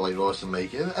have for like Ross and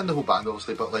Mike and the whole band,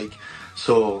 obviously, but like,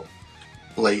 so,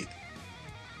 like,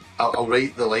 I'll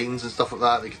write the lines and stuff like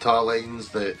that, the guitar lines,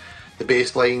 the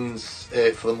bass lines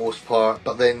for the most part,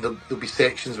 but then there'll be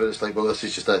sections where it's like, well, this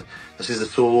is a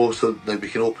solo, so that we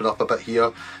can open up a bit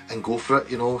here and go for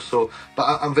it, you know. So,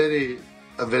 but I'm very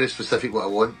specific what I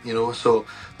want, you know. So,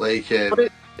 like,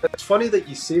 it's funny that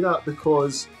you say that,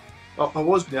 because I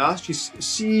was going to ask you,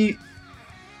 see,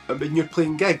 when you're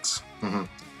playing gigs, Mm-hmm.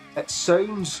 it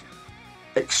sounds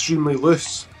extremely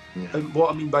loose. Yeah. And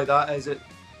what I mean by that is,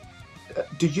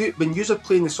 when you're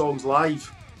playing the songs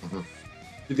live, Mm-hmm.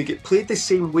 do they get played the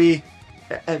same way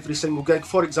at every single gig?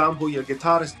 For example, your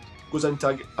guitarist goes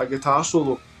into a guitar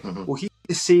solo. Mm-hmm. Will he do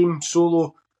the same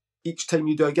solo each time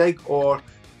you do a gig, or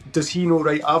does he know,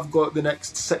 right, I've got the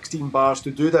next 16 bars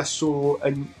to do this solo,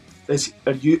 and is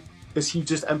he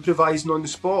just improvising on the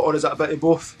spot, or is it a bit of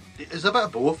both? It's a bit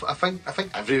of both. I think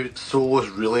every soloist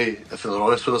really, if they're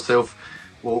honest with themselves,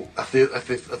 well, if they've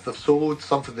soloed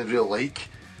something they really like,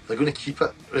 they're going to keep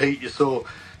it, right?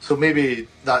 So maybe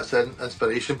that's an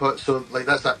inspiration point. So like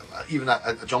that's even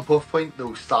a jump off point.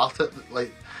 They'll start it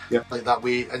like that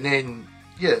way, and then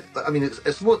yeah. I mean, it's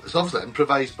obviously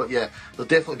improvised, but yeah, there'll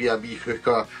definitely be a wee hook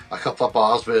or a couple of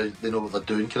bars where they know what they're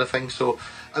doing, kind of thing. So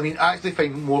I mean, I actually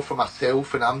find more for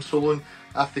myself when I'm soloing,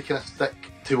 I have to kind of stick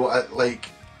to what like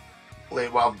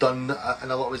what I've done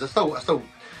in a lot of ways. I still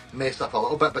mess up a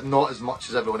little bit, but not as much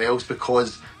as everyone else,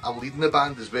 because I'm leading the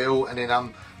band as well, and then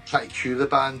I'm trying to cue the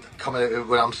band coming out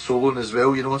when I'm soloing as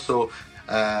well, you know. So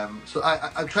I'm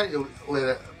trying to let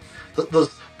it. There's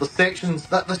sections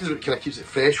that this is what kind of keeps it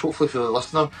fresh, hopefully for the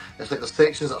listener. It's like there's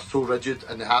sections that are so rigid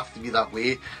and they have to be that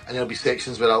way, and there'll be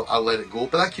sections where I'll let it go.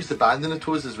 But that keeps the band on the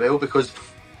toes as well, because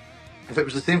if it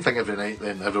was the same thing every night,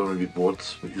 then everyone would be bored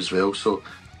as well. So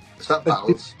it's that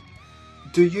balance.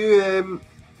 Do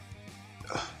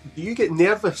you get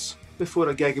nervous before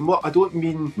a gig? And what I don't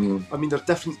mean, I mean there's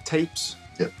different types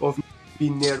of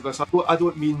being nervous. I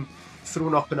don't mean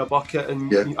thrown up in a bucket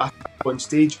and on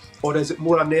stage, or is it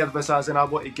more a nervous as in I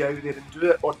want to get out there and do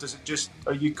it, or does it just,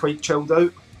 are you quite chilled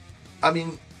out? I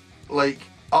mean, like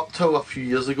up till a few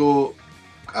years ago,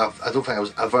 I don't think I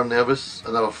was ever nervous.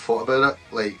 I never thought about it.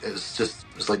 Like it's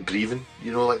like breathing,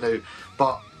 you know, like now.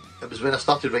 But it was when I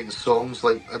started writing songs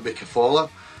like with Cafolla,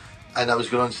 and I was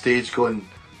going on stage going,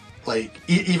 like,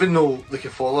 even though the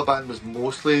Cafolla band was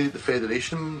mostly the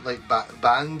Federation like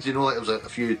bands, you know, like it was a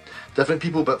few different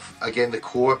people, but again the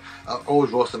core,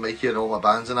 always Ross and Mikey and all my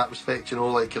bands in that respect, you know,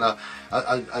 like, and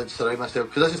I'd surround myself,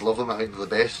 because I just love them, I think they're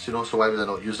the best, you know, so why would I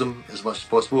not use them as much as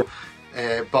possible?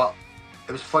 But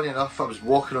it was funny enough, I was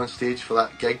walking on stage for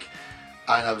that gig,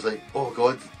 and I was like, oh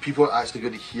god, people are actually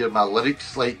going to hear my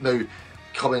lyrics, like now,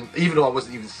 coming, even though I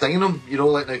wasn't even singing them, you know,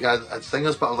 like now I had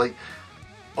singers, but I was like,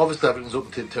 obviously everything's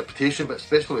open to interpretation, but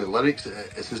especially with lyrics,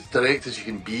 it's as direct as you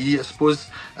can be, I suppose,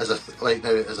 as a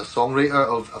songwriter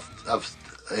of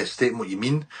stating what you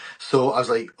mean. So I was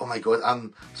like, oh my god,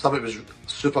 some of it was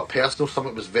super personal, some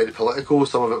of it was very political,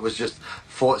 some of it was just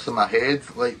thoughts in my head,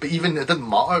 like, but even it didn't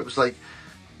matter. It was like,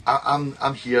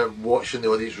 I'm here watching the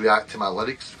audience react to my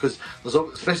lyrics, because there's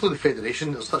especially the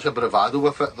Federation, there's such a bravado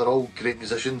with it. They're all great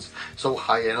musicians, it's all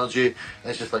high energy, and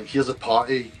it's just like, here's a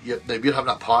party, now we're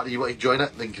having a party, you want to join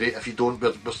it, then great. If you don't,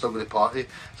 we're still going to party.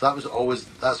 So that's always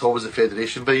the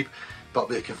Federation vibe. But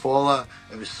with Cafolla,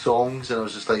 it was songs, and I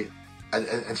was just like, and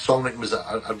songwriting was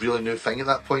a really new thing at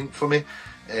that point for me.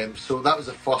 So that was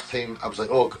the first time I was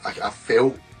like, oh, I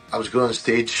felt I was going on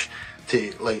stage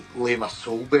to like lay my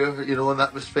soul bare, you know, in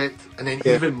that respect. And then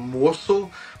even more so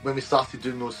when we started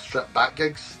doing those stripped back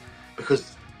gigs,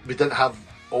 because we didn't have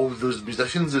all those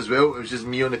musicians as well. It was just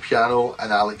me on the piano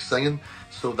and Alex singing.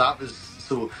 So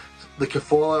the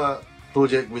Cafolla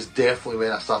project was definitely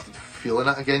when I started feeling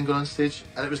it again, going on stage,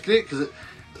 and it was great because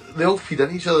they all feed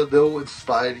into each other, they all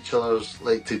inspire each other's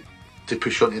like to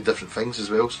push on to different things as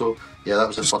well. So yeah, that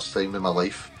was the first time in my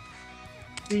life.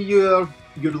 See your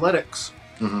lyrics,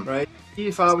 right?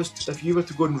 If you were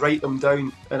to go and write them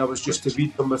down, and I was just to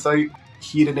read them without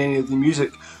hearing any of the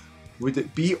music, would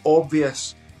it be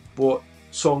obvious what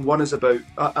song one is about,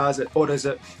 or is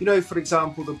it, you know, for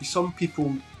example, there'll be some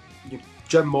people,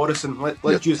 Jim Morrison,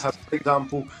 let's use him for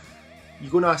example, you're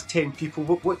going to ask 10 people,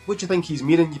 what do you think he's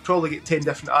meaning? You probably get 10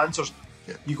 different answers.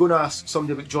 You're going to ask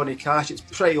somebody about Johnny Cash, it's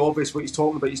pretty obvious what he's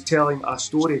talking about, he's telling a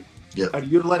story. Are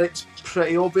your lyrics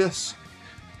pretty obvious?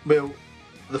 Well,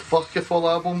 the first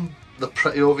Cafolla album, they're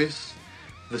pretty obvious.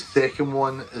 The second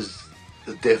one is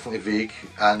definitely vague,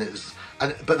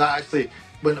 but that actually,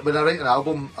 when I write an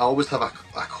album, I always have a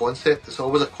concept. It's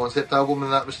always a concept album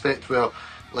in that respect, where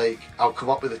like I'll come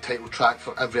up with the title track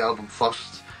for every album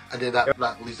first, and then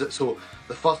that leads it. So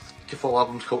the first Cafolla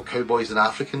album's called Cowboys and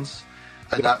Africans,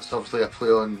 and that's obviously a play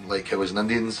on like Cowboys and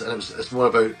Indians, and it's more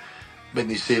about when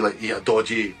they say like, yeah, a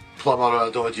dodgy plumber or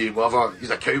a dodgy whatever,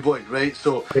 he's a cowboy, right?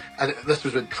 So, and this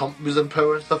was when Trump was in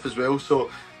power and stuff as well,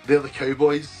 so they're the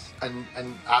cowboys, and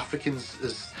Africans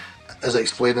is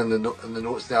explained in the notes in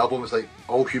the album, it's like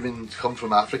all humans come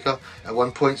from Africa at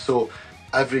one point. So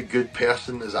every good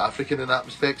person is African in that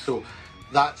respect. So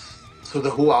the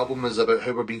whole album is about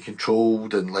how we're being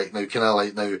controlled, and like now kind of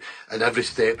like now in every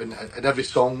step and every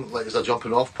song like is a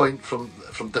jumping off point from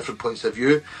different points of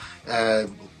view.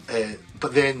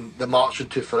 But then the March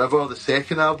into Forever, the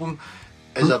second album,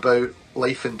 is about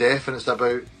life and death, and it's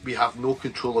about we have no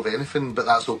control of anything, but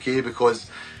that's okay, because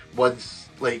once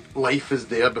like life is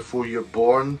there before you're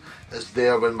born, it's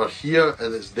there when we're here,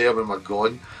 and it's there when we're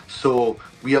gone. So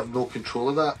we have no control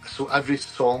of that. So every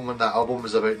song on that album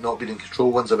is about not being in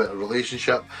control. One's about a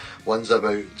relationship, one's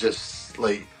about just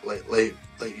like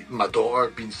my daughter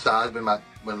being sad when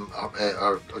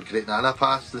our great nana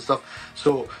passed and stuff.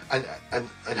 So and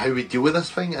how we deal with this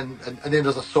thing, and then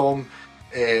there's a song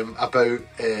about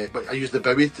I use the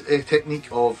Bowie technique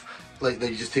of like that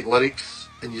you just take lyrics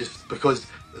and you just, because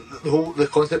the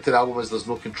concept of the album is there's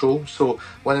no control. So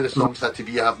one of the songs had to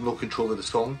be I have no control of the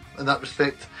song in that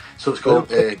respect. So it's called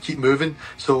Keep Moving.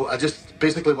 So I just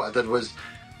basically what I did was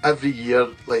every year,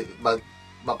 like my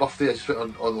birthday, I just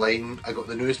went online, I got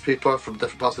the newspaper from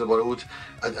different parts of the world,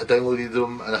 I downloaded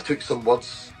them, and I took some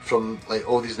words from like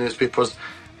all these newspapers,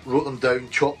 wrote them down,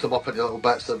 chopped them up into little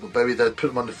bits that Bowie did, put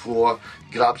them on the floor,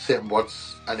 grabbed certain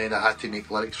words, and then I had to make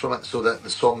lyrics from it so that the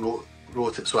song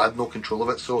wrote it, so I had no control of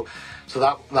it. So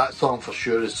that song for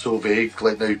sure is so vague,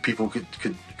 like now people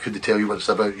could tell you what it's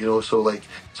about, you know. So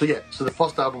the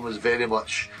first album was very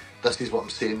much this is what I'm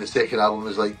saying. The second album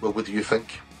is like, well, what do you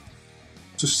think?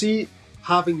 So see,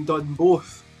 having done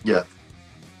both, yeah,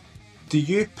 do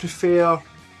you prefer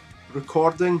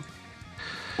recording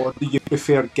or do you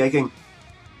prefer gigging?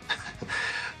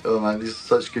 Oh man, these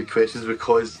are such good questions,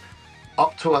 because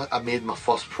up till I made my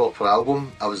first proper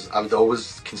album, I would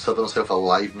always consider myself a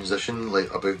live musician,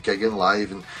 like about gigging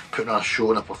live and putting on a show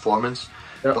and a performance.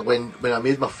 Yep. But when I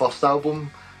made my first album,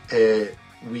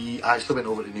 we actually went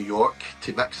over to New York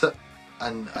to mix it,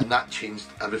 and that changed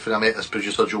everything. I met this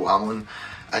producer, Joe Hamilton,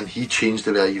 and he changed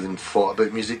the way I even thought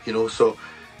about music, you know. So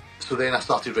then I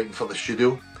started writing for the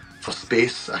studio, for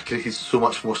space. I created so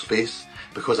much more space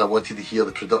because I wanted to hear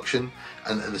the production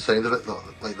and the sound of it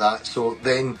like that. So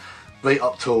then, right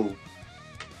up till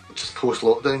just post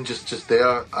lockdown, just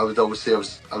there, I would always say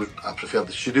I preferred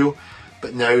the studio.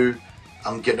 But now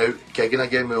I'm getting out gigging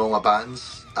again with all my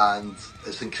bands, and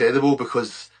it's incredible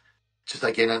because just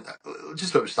again,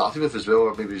 just what we started with as well,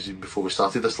 or maybe even before we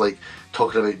started this, like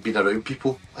talking about being around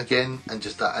people again and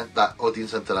just that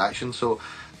audience interaction. So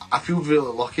I feel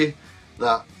really lucky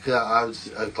that I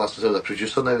class myself as a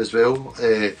producer now as well.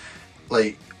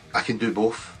 Like I can do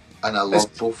both, and I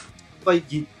love both.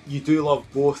 Like you do love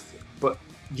both, but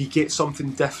you get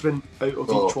something different out of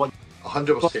each one.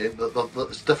 100%.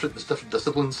 It's different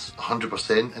disciplines.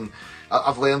 100%, and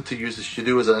I've learned to use the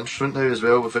studio as an instrument now as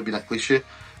well, without being a cliche.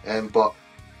 But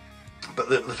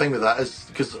the thing with that is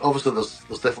because obviously there's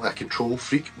definitely a control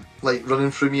freak like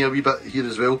running through me a wee bit here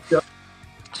as well. Yeah.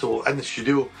 So in the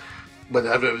studio, when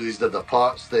everybody's did their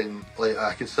parts, then like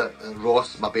I can sit, and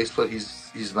Ross, my bass player,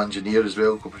 he's my engineer as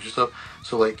well, co-producer.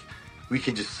 So like we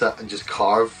can just sit and just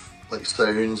carve like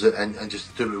sounds and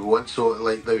just do what we want. So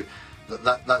like now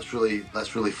that's really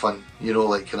fun, you know,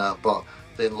 like kind of. But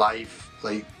then live,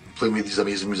 like playing with these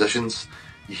amazing musicians,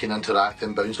 you can interact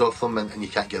and bounce off them, and you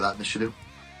can't get that in the studio.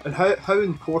 And how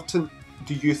important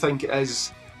do you think it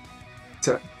is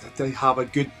to have a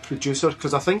good producer?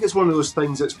 Because I think it's one of those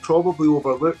things that's probably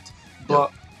overlooked,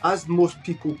 but as most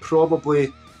people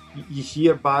probably, you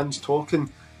hear bands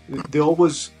talking, they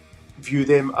always view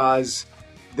them as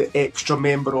the extra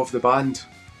member of the band.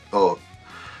 Oh,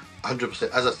 100%.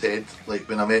 As I said, like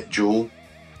when I met Joe,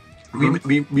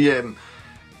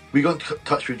 we got in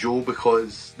touch with Joe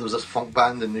because there was this funk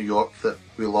band in New York that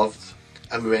we loved,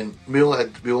 and we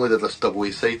only did this double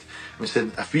A side. And we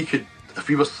said if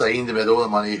we were signed and we had all the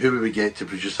money, who would we get to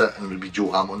produce it? And it would be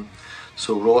Joe Hamilton.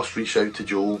 So Ross reached out to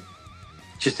Joe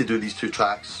just to do these 2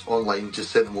 tracks online,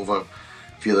 just sent them over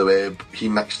via the web. He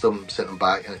mixed them, sent them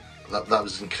back, and that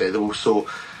was incredible. So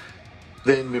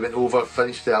then we went over,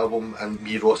 finished the album, and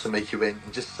me, Ross and Mikey went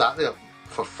and just sat there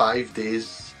for 5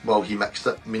 days while he mixed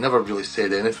it. We never really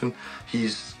said anything. He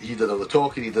did all the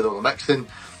talking, he did all the mixing,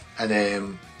 and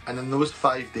in those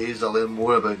 5 days I learned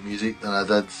more about music than I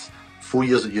did 4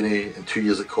 years at uni and 2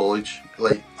 years at college,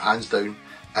 like hands down.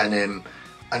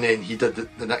 And then he did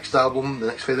the next album, the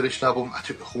next Federation album. I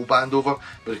took the whole band over,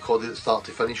 we recorded it start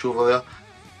to finish over there.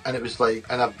 And it was like,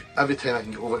 every time I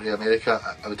can get over to America,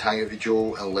 I would hang out with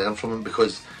Joe and learn from him,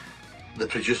 because the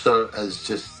producer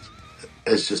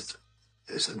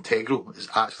it's integral. It's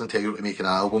actually integral to making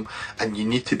an album, and you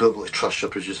need to be able to trust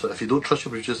your producer. If you don't trust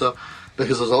your producer,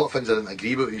 because there's a lot of things I didn't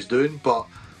agree with what he's doing, but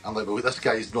I'm like, well, this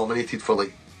guy's nominated for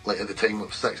like like at the time,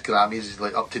 like 6 Grammys, he's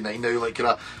like up to 9 now.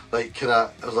 I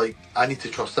was like, I need to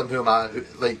trust him. Who am I?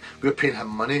 We're paying him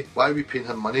money. Why are we paying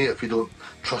him money if we don't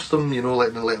trust him? You know,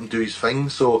 let him do his thing.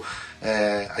 So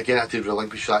again, I had to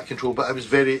relinquish that control, but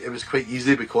it was quite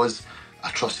easy because I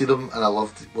trusted him and I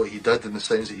loved what he did and the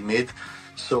sounds that he made.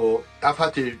 So I've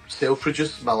had to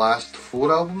self-produce my last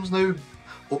 4 albums now,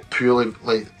 purely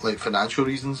like financial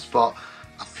reasons. But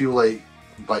I feel like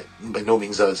by no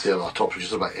means I would say I'm a top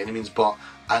producer by any means, but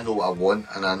I know what I want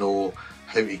and I know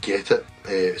how to get it,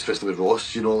 especially with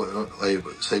Ross, you know, like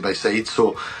side by side.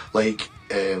 So like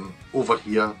over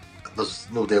here, there's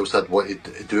nobody else I'd wanted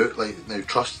to do it like now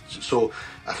trust. So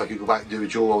if I could go back and do it with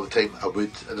Joe all the time, I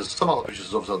would. And there's some other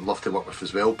producers obviously I'd love to work with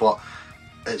as well, but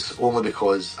it's only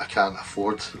because I can't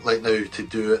afford like now to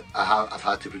do it. I've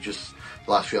had to produce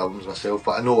the last few albums myself,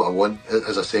 but I know what I want.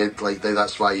 As I said, like now,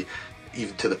 that's why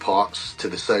even to the parts, to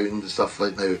the sound and stuff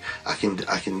like now, I can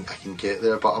get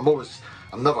there. But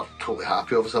I'm never totally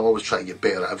happy. Obviously, I'm always trying to get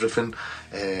better at everything.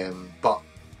 But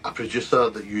a producer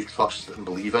that you trust and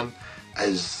believe in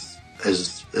is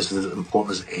as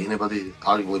important as anybody,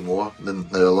 arguably more than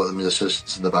a lot of the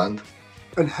musicians in the band.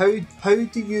 And how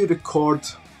do you record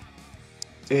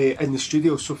in the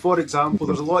studio? So for example,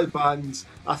 there's a lot of bands,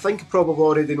 I think I probably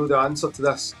already know the answer to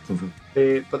this,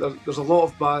 but there's a lot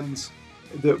of bands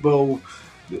that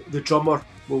the drummer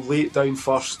will lay it down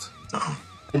first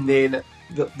and then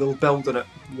they'll build on it,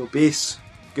 you know, bass,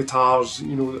 guitars,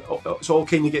 you know, it's all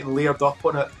kind of getting layered up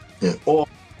on it. Yeah. Or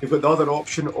you've got the other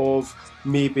option of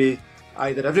maybe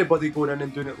either everybody going in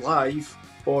and doing it live,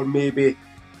 or maybe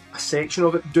a section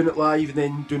of it doing it live and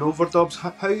then doing overdubs.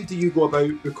 How do you go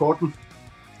about recording?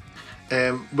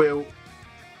 Well,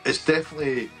 it's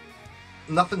definitely,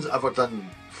 nothing's ever done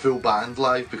full band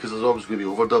live because there's always going to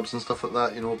be overdubs and stuff like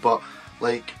that, you know. But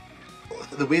like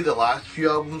the way the last few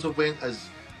albums have went is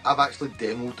I've actually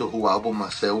demoed the whole album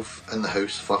myself in the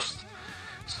house first,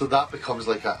 so that becomes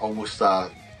like almost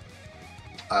a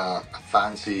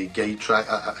fancy guide track,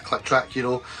 a click track, you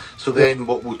know. So then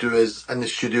what we'll do is in the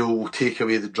studio we'll take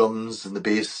away the drums and the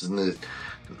bass and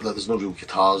there's no real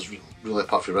guitars really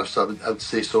apart from riffs, I would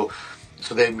say. So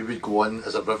then we would go in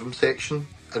as a rhythm section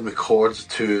and record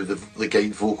to the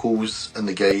guide vocals and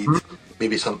the guide,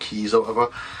 maybe some keys or whatever.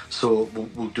 So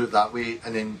we'll do it that way.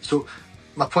 And then, so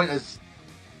my point is,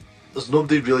 there's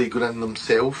nobody really going in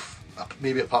themselves,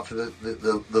 maybe apart from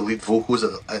the lead vocals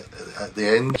at the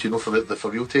end, you know, for the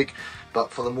for real take.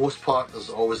 But for the most part, there's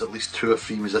always at least 2 or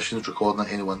 3 musicians recording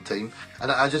at any one time.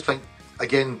 And I just think,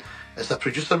 again, it's a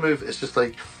producer move. It's just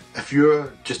like, if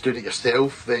you're just doing it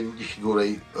yourself, then you can go,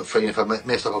 right, fine, if I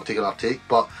mess up, I'll take another take.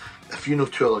 But if you know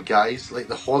 2 other guys, like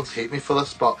the horns hate me for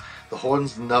this, but the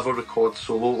horns never record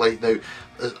solo. Like now,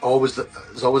 there's always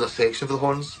a section for the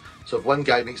horns. So if one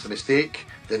guy makes a mistake,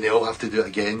 then they all have to do it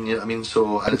again, you know what I mean?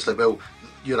 So, and it's like, well,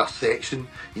 you're a section,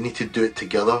 you need to do it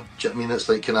together, do you know what I mean? It's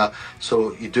like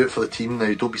so you do it for the team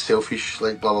now, don't be selfish,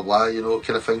 like blah blah blah, you know,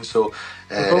 kind of thing. So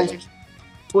I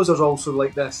suppose there's also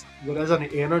like this, there is an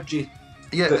energy.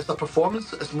 Yeah, it's a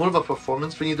performance, it's more of a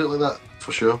performance when you do it like that,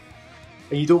 for sure.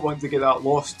 And you don't want to get that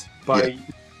lost by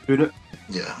doing it.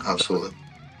 Yeah, absolutely.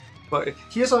 But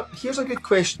here's a good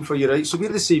question for you, right? So we're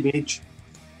the same age.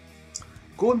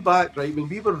 Going back, right, when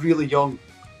we were really young,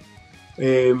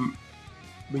 when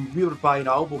we were buying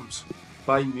albums,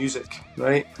 buying music,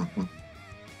 right?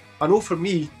 I know for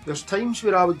me, there's times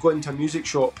where I would go into a music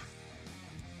shop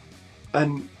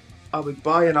and I would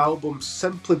buy an album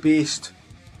simply based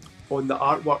on the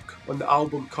artwork, on the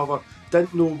album cover.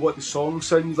 Didn't know what the song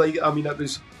sounded like. I mean, it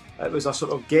was a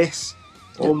sort of guess,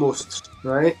 almost,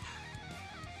 right?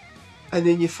 And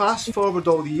then you fast forward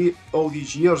all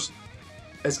these years.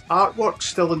 Is artwork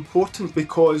still important?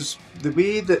 Because the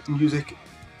way that music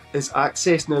is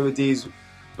accessed nowadays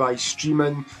by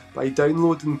streaming, by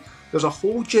downloading, there's a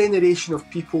whole generation of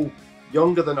people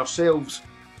younger than ourselves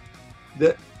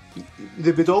that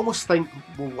they would almost think,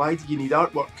 well, why do you need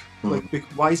artwork? Like,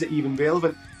 why is it even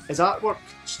relevant? Is artwork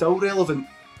still relevant,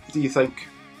 do you think?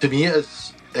 To me it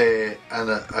is, and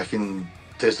I can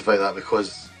testify that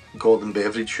because Gordon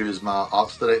Beveridge, who is my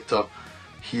arts director,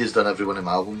 he has done every one of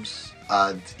my albums.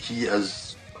 And he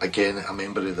is, again, a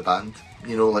member of the band.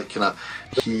 You know, like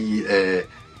he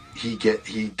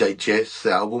digests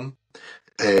the album.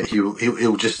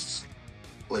 He'll just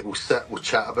like we'll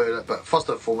chat about it. But first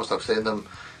and foremost, I'll send him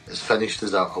as finished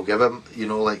as I'll give him. You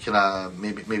know, like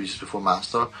maybe just before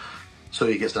master, so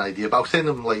he gets an idea. But I'll send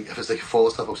him, like, if it's like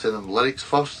Cafolla stuff, I'll send him lyrics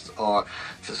first, or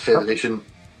if it's Federation,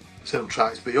 send him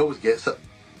tracks. But he always gets it,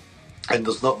 and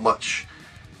there's not much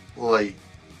like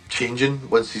changing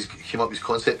once he's came up with his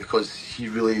concept, because he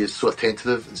really is so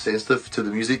attentive and sensitive to the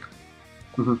music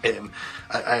And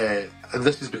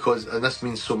this is because, and this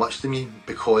means so much to me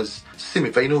because same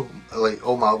with vinyl. Like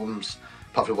all my albums,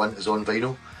 apart from one, is on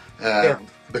vinyl.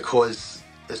 Because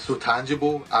it's so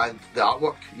tangible, and the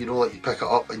artwork, you know, like you pick it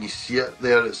up and you see it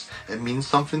there, it means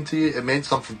something to you. It meant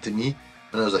something to me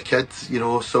when I was a kid, you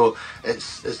know, so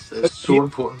it's so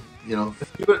important, you know.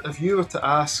 If you were to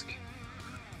ask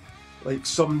like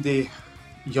somebody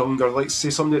younger, like say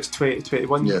somebody that's 20,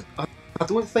 21, I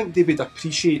don't think they would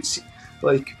appreciate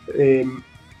like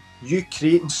you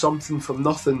creating something from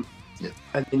nothing,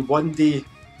 and then one day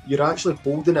you're actually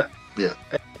holding it in your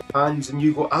hands and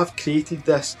you go, I've created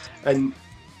this, and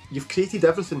you've created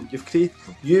everything.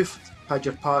 You've had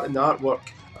your part in the artwork,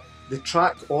 the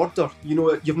track order. You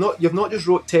know, you've not just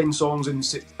wrote 10 songs and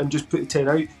just put the 10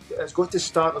 out. It's got to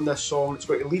start on this song. It's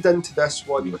got to lead into this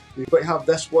one. You've got to have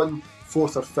this one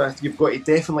fourth or fifth. You've got to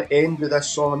definitely end with this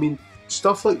song. I mean,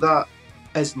 stuff like that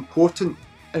is important,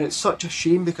 and it's such a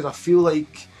shame because I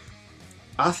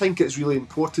think it's really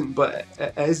important, but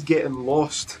it is getting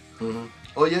lost.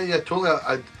 Oh yeah, totally.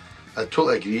 I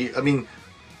totally agree. I mean,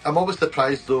 I'm always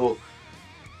surprised though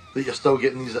that you're still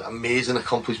getting these amazing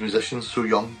accomplished musicians so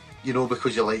young, you know,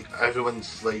 because you're like,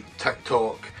 everyone's like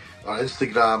TikTok or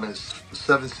Instagram, and it's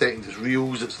 7 seconds, it's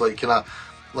reels, it's like kind of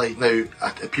like now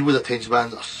people's attention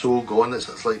spans are so gone.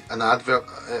 It's like an advert.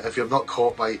 If you're not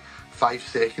caught by 5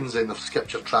 seconds, then they've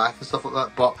skipped your track and stuff like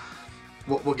that. But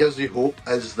what gives you hope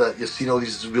is that you're seeing all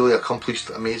these really accomplished,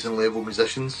 amazing level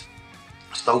musicians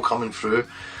still coming through.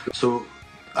 So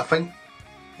I think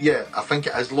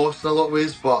it is lost in a lot of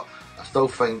ways, but I still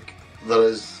think there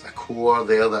is a core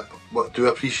there that do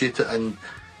appreciate it, and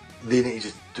they need to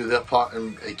just do their part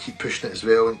and keep pushing it as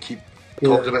well, and keep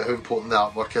talking about how important the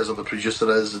artwork is or the producer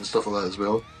is and stuff like that as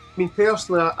well. I mean,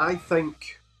 personally, I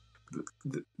think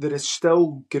there is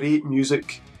still great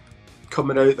music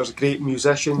coming out. There's great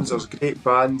musicians, there's great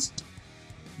bands.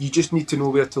 You just need to know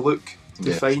where to look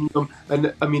to find them.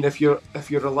 And I mean, if you're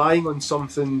relying on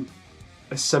something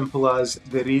as simple as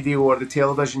the radio or the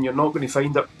television, you're not going to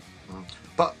find it.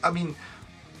 But I mean,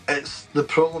 the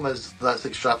problem is that's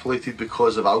extrapolated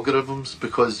because of algorithms.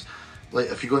 Because like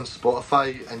if you go on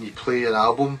Spotify and you play an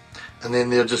album, and then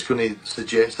they're just going to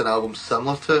suggest an album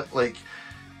similar to it, like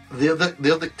they're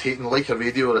dictating, like a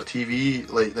radio or a TV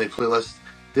like the playlist.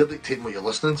 They're dictating what you're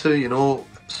listening to, you know.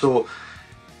 So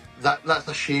that's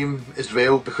a shame as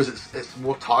well, because it's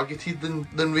more targeted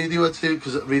than radio, I'd say,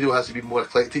 because radio has to be more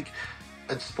eclectic.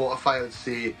 And Spotify, I'd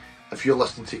say, if you're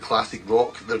listening to classic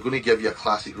rock, they're going to give you a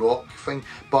classic rock thing.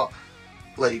 But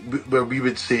like where we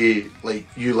would say, like,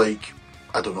 you like,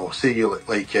 I don't know, say you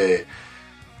like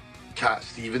Cat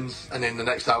Stevens, and then the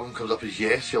next album comes up as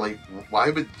Yes, you're like,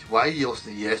 why are you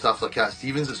listening to Yes after Cat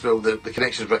Stevens? It's well, the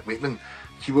connection is Rick Wakeman,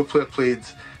 keyboard player, played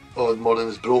on Modern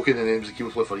Is Broken, and then was a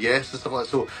keyboard player for Yes and stuff like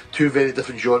that. So two very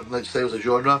different styles of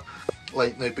genre.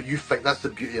 Like now, but you think that's the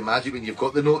beauty of magic when you've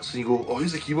got the notes and you go, oh,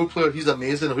 who's the keyboard player? He's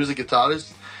amazing. Or who's the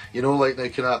guitarist? You know, like now,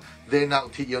 kind of then that'll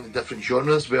take you into different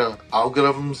genres where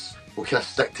algorithms will kind of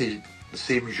stick to the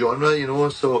same genre. You know,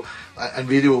 so and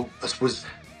radio, I suppose,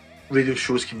 radio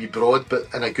shows can be broad, but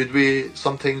in a good way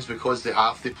sometimes, because they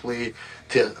have to play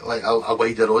to like a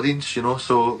wider audience. You know,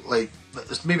 so like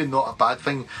it's maybe not a bad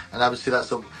thing, and I would say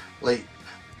that's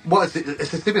what is it?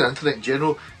 It's the same with the internet in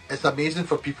general. It's amazing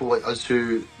for people like us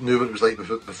who knew what it was like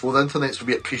before the internet, so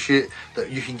we appreciate that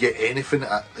you can get anything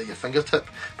at your fingertip,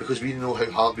 because we know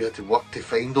how hard we had to work to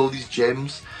find all these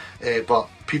gems. But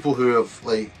people who have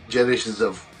like generations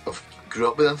of grew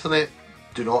up with the internet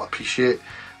do not appreciate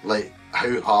like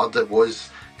how hard it was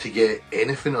to get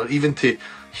anything, or even to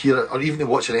hear it, or even to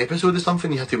watch an episode of something.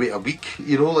 You had to wait a week,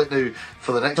 you know, like now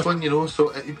for the next one, you know.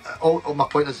 So all my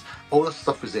point is, all this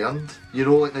stuff was earned, you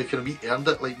know. Like now, kind of we earned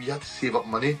it. Like we had to save up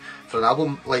money for an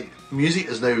album. Like music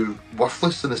is now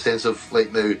worthless in the sense of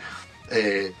like now,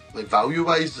 like value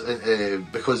wise,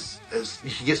 because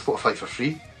you can get Spotify for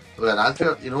free with an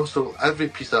advert, you know. So every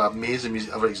piece of amazing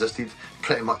music ever existed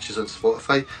pretty much is on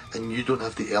Spotify, and you don't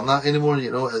have to earn that anymore, you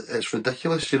know. It's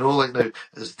ridiculous, you know. Like now,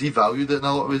 it's devalued it in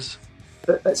a lot of ways.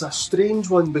 It's a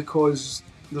strange one, because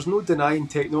there's no denying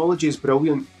technology is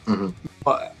brilliant,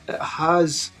 but it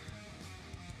has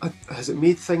it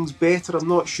made things better? I'm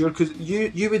not sure, because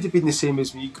you would have been the same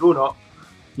as me growing up,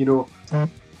 you know.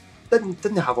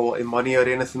 Didn't have a lot of money or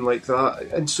anything like that,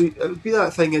 and so it would be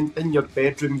that thing in your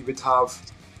bedroom.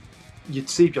 You'd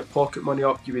save your pocket money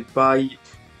up, you would buy,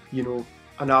 you know,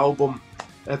 an album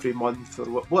every month or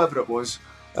whatever it was,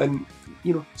 and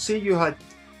you know, say you had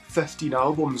 15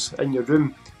 albums in your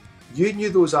room, you knew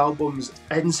those albums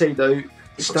inside out,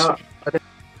 start,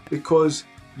 because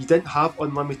you didn't have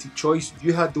unlimited choice.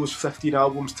 You had those 15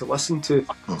 albums to listen to,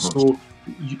 so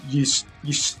it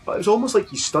was almost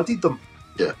like you studied them.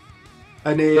 Yeah.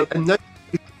 And now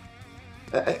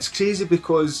it's crazy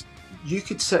because you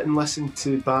could sit and listen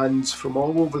to bands from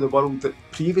all over the world that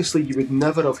previously you would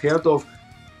never have heard of,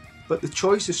 but the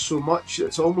choice is so much,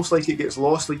 it's almost like it gets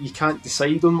lost, like you can't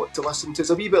decide on what to listen to.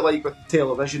 It's a wee bit like with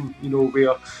television,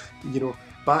 where,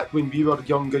 back when we were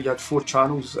younger, you had 4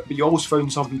 channels, but you always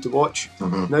found something to watch.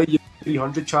 Mm-hmm. Now you have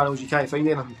 300 channels, you can't find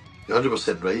anything. You're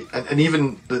 100% right. And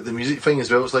even the music thing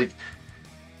as well, it's like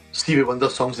Stevie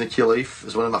Wonder's Songs in the Key of Life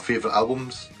is one of my favourite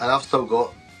albums, and I've still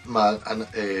got my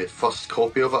first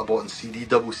copy of it I bought on CD,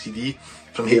 double CD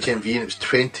from HMV, and it was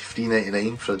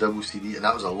 $23.99 for a double CD, and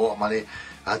that was a lot of money.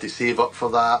 I had to save up for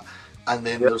that. And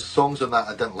then there's songs on that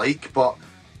I didn't like, but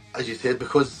as you said,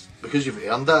 because you've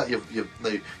earned that, you've now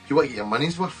you want to get your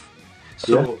money's worth.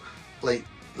 So like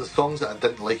the songs that I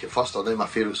didn't like at first are now my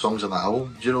favourite songs on that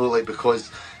album. Do you know, like,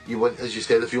 because you want, as you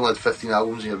said, if you only had 15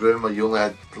 albums in your room, or you only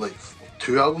had like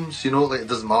 2 albums, like, it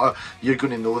doesn't matter. You're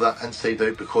going to know that inside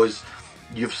out because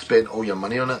you've spent all your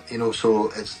money on it,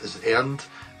 so it's earned,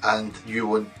 and you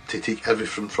want to take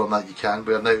everything from that you can.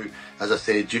 Where now, as I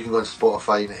said, you can go on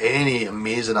Spotify and any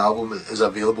amazing album is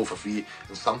available for free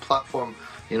on some platform,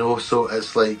 so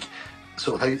it's like,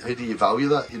 so how do you value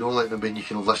that, like when you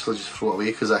can literally just throw it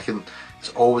away, because it's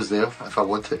always there if I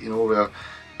want it, where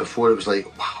before it was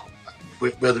like, wow,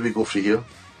 where do we go from here?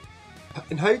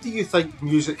 And how do you think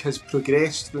music has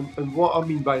progressed? And what I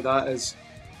mean by that is,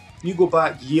 you go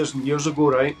back years and years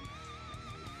ago, right?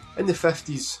 In the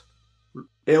 50s,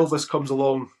 Elvis comes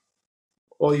along,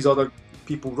 all these other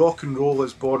people, rock and roll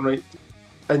is born, right?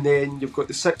 And then you've got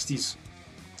the 60s,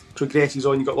 progresses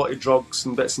on, you've got a lot of drugs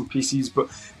and bits and pieces, but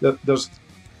there's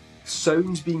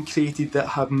sounds being created that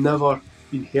have never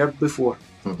been heard before.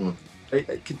 Mm-hmm.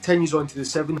 It continues on to the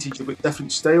 70s, you've got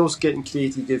different styles getting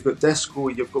created, you've got disco,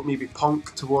 you've got maybe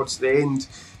punk towards the end,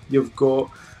 you've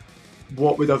got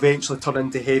what would eventually turn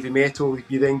into heavy metal.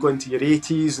 You then go into your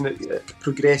 80s and it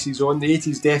progresses on. The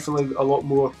 80s definitely a lot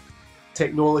more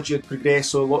technology had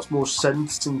progressed, so lots more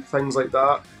synths and things like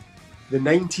that. The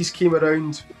 90s came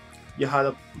around, you had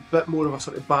a bit more of a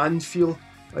sort of band feel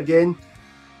again.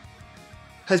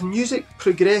 Has music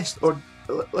progressed, or,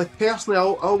 like, personally I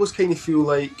always kind of feel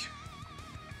like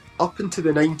up into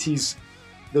the 90s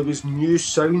there was new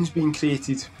sounds being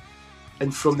created,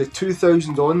 and from the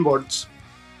 2000s onwards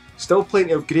still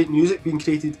plenty of great music being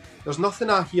created. There's nothing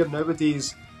I hear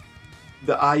nowadays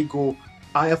that I go,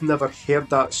 I have never heard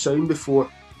that sound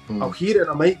before. I'll hear it and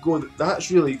I might go,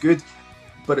 that's really good,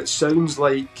 but it sounds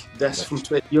like this from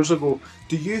 20 years ago.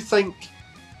 Do you think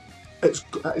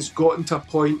it's gotten to a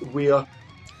point where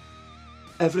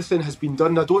everything has been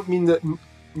done? I don't mean that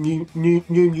new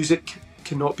music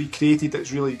cannot be created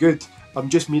that's really good. I'm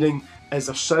just meaning, is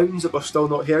there sounds that we've still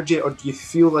not heard yet, or do you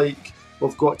feel like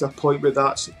we've got to a point where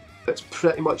that's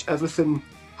pretty much everything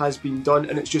has been done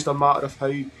and it's just a matter of how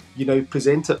you now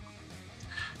present it?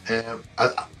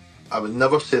 I would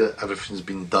never say that everything's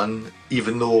been done,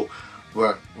 even though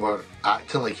we're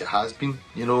acting like it has been,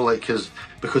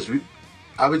 because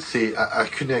I would say, I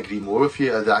couldn't agree more with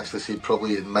you. I'd actually say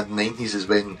probably in mid-90s is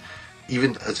when,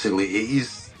 even I'd say late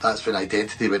 80s, that's when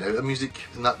identity went out of music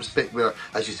in that respect, where,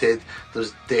 as you said,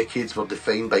 there's decades were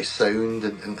defined by sound,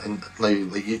 and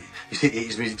now, like you say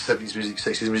 80s music, 70s music,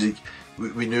 60s music,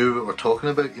 we knew what we're talking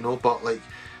about, but like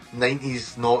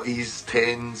 90s, noughties,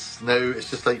 10s, now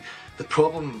it's just like, the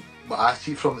problem, what I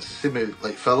see from it's the same with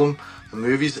like film and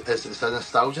movies, is it's a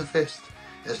nostalgia fest.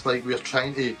 It's like we're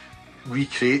trying to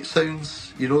recreate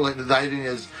sounds, like the irony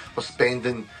is we're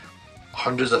spending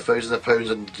hundreds of thousands of pounds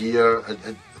on gear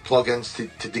and plugins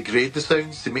to degrade the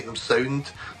sounds, to make them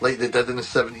sound like they did in the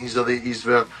 70s or the 80s,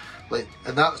 where like,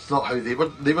 and that's not how they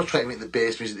were trying to make the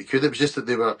best music they could. It was just that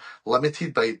they were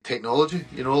limited by technology,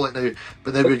 like now,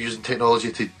 but now we're using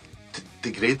technology to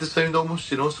degrade the sound almost,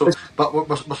 so, but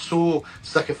we're so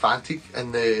sycophantic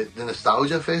in the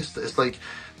nostalgia fest. It's like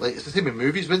it's the same with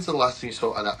movies. When's the last time you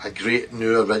saw a great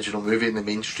new original movie in the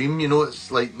mainstream?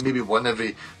 it's like maybe one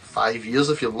every 5 years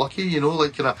if you're lucky,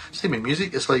 like, same with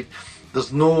music. It's like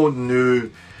there's no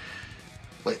new,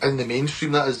 like, in the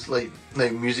mainstream, that is, like, now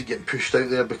music getting pushed out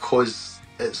there because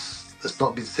it's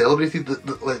not being celebrated.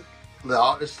 The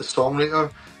artist, the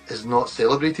songwriter, is not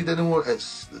celebrated anymore.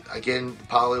 It's, again,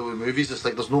 parallel with movies, it's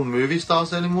like there's no movie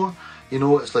stars anymore.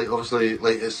 It's like, obviously,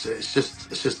 like, it's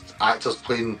just actors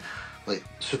playing like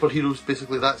superheroes,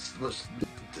 basically. That's what's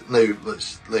now,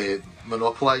 let's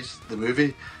monopolise the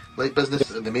movie like business,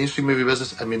 the mainstream movie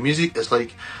business. I mean, music, it's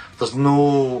like there's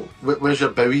no, where's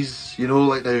your Bowies,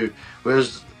 like now,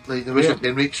 where's your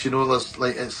Henriks, there's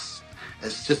like, it's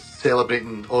It's just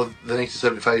celebrating, oh, the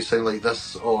 1975 sound like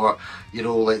this, or, you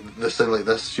know, like this sound like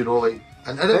this, you know, like,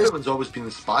 and everyone's always been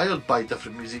inspired by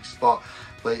different musics, but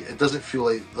like it doesn't feel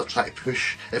like they're trying to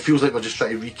push. It feels like we're just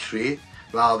trying to recreate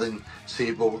rather than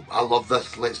say, well, I love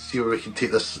this, let's see where we can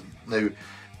take this now.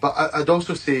 But I'd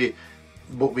also say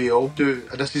what we all do,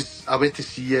 and this is, I went to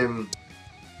see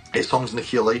Songs in the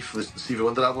Key of Life, the Stevie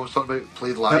Wonder album I was talking about,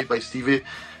 played live by Stevie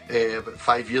about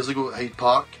 5 years ago at Hyde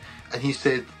Park, and he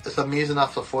said it's amazing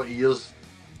after 40 years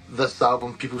this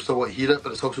album people still want to hear it,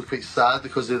 but it's also quite sad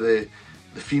because of the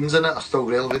themes in it are still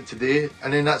relevant today.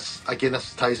 And then that's, again,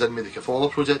 this ties in with the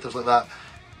Cafolla project. It's like that,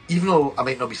 even though I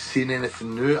might not be saying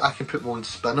anything new, I can put my own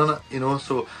spin on it, you know,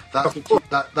 so that's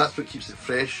what keeps it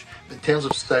fresh. But in terms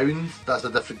of sound, that's a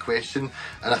different question,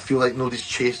 and I feel like nobody's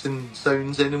chasing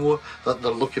sounds anymore. They're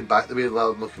looking back the way they're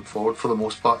looking forward for the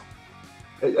most part.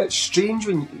 It's strange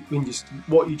when you,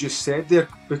 what you just said there,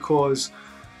 because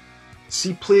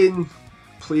see, playing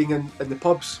in the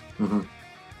pubs,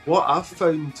 what I've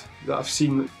found that I've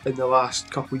seen in the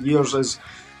last couple of years is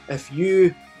if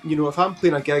you know, if I'm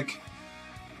playing a gig,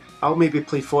 I'll maybe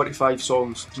play 45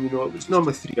 songs, you know, it's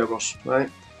normally 3 hours,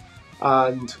 right?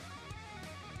 And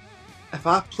if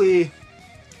I play,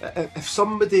 if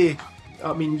somebody,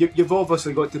 I mean, you've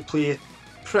obviously got to play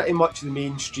pretty much the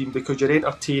mainstream because you're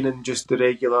entertaining just the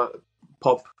regular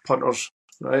pub punters,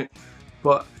 right?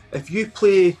 But if you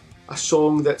play a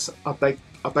song that's a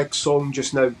big song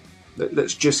just now,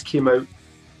 that's just came out,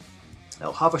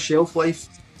 it'll have a shelf life,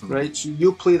 right? So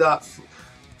you'll play that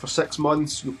for 6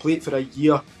 months, you'll play it for a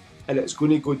year, and it's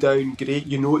going to go down great.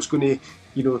 You know, it's going to,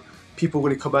 you know, people are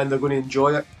going to come in, they're going to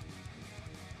enjoy it.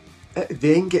 It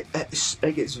then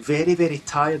it gets very, very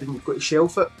tired, and you've got to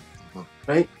shelf it,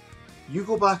 right? You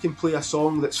go back and play a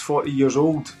song that's 40 years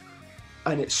old,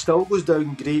 and it still goes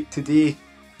down great today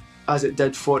as it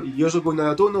did 40 years ago.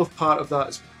 Now, I don't know if part of that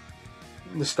is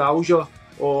nostalgia,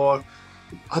 or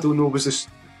I don't know, was this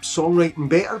songwriting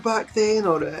better back then,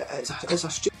 or it's a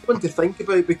stupid one to think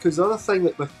about, because the other thing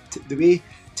that with the way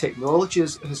technology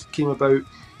has came about,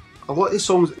 a lot of the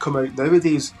songs that come out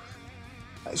nowadays,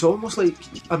 it's almost like,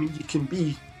 I mean,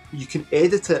 you can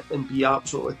edit it and be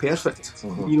absolutely perfect.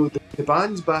 You know, the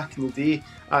bands back in the day,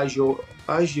 as you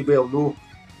well know,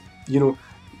 you know,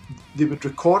 they would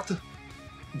record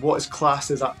what is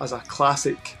classed as a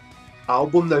classic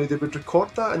album. Now they would record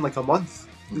that in like a month.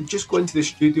 They'd just go into the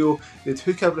studio, they'd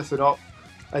hook everything up,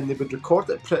 and they would record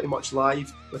it pretty much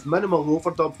live with minimal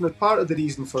overdubs. Now, part of the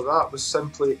reason for that was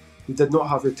simply they did not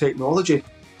have the technology.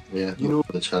 Yeah, you know,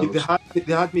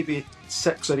 they had maybe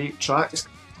 6 or 8 tracks,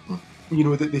 you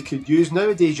know, that they could use.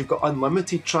 Nowadays, you've got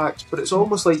unlimited tracks, but it's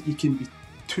almost like you can be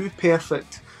too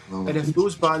perfect. And if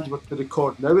those bands were to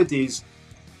record nowadays,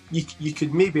 you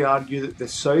could maybe argue that the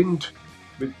sound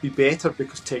would be better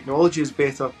because technology is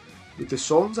better. Would the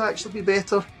songs actually be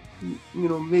better? You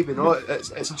know, maybe not.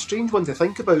 It's a strange one to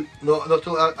think about. No,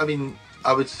 totally. I mean,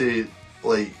 I would say,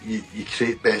 like, you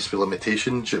create best with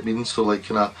limitation, do you know what I mean? So, like,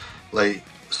 kind of, like,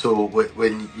 so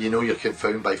when you know you're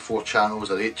confounded by 4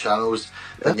 channels or 8 channels,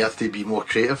 then you have to be more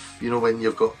creative. You know, when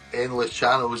you've got endless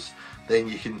channels, then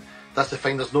you can, that's the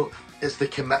thing, it's the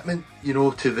commitment, you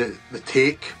know, to the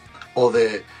take, or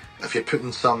if you're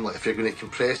putting some, like, if you're going to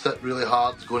compress it really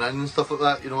hard, going in and stuff like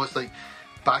that, you know, it's like,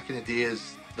 back in the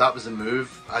days, that was the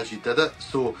move as you did it.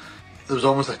 So there was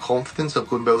almost a confidence of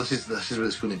going, well, this is what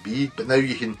it's going to be. But now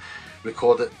you can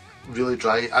record it really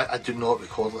dry. I do not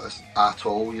record this at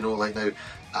all. You know, like now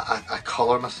I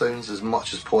colour my sounds as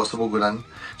much as possible going in,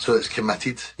 so it's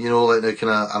committed. You know, like now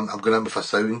kind of I'm going in with a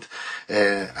sound,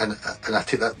 and I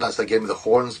take that. That's again with the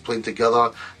horns playing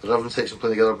together, the rhythm section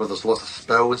playing together, where there's lots of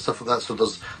spill and stuff like that. So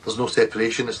there's no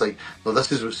separation. It's like, no,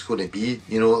 this is what it's going to be.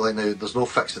 You know, like now there's no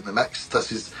fixing the mix.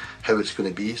 This is how it's going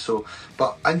to be. So,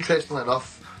 but interestingly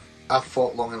enough, I've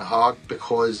fought long and hard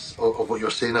because of what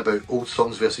you're saying about old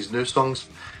songs versus new songs.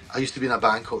 I used to be in a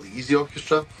band called the Easy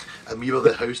Orchestra, and we were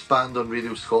the house band on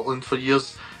Radio Scotland for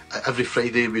years. Every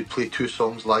Friday we'd play 2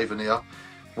 songs live on air.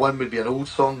 One would be an old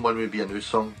song, one would be a new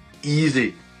song.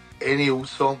 Easy, any old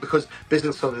song, because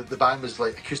basically so the band was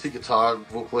like acoustic guitar,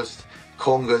 vocalist,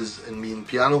 congas and me and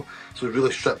piano. So we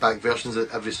really stripped back versions of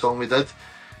every song we did.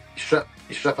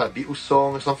 You strip a Beatles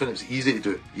song or something, it was easy to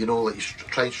do. You know, like you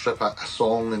try and strip a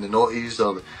song in the noughties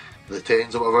or the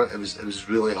 10s or whatever, it was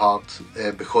really hard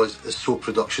because it's so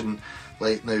production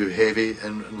like now heavy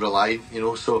and reliant, you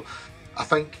know. So I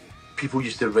think people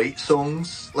used to write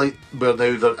songs like where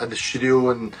now they're in the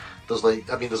studio, and there's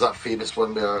like, I mean, there's that famous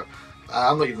one where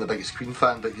I'm not even the biggest Queen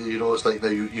fan, but you know, it's like now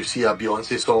you see a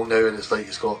Beyonce song now and it's like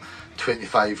it's got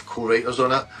 25 co-writers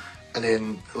on it, and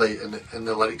then like and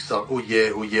the lyrics are oh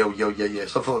yeah, oh yeah, oh yeah, oh yeah, yeah,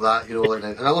 something like that, you know. Like,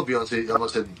 and I'll be honest with you, I'm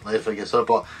not saying life against her,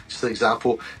 but just an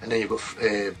example. And then you've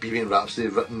got Bohemian Rhapsody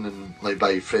written and like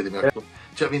by Freddie Mercury. Do you know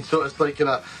what I mean? So it's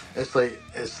like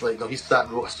it's like no, he sat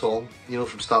and wrote a song, you know,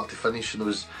 from start to finish, and it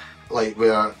was like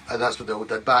where, and that's what they all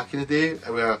did back in the day,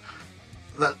 where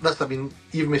that's I mean,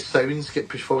 even with sounds getting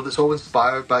pushed forward, it's all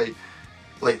inspired by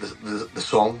like the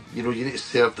song, you know. You need to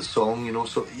serve the song, you know.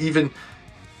 So even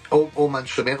all my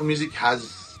instrumental music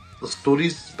has the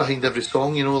stories behind every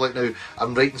song, you know. Like now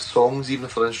I'm writing songs even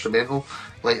if they're instrumental,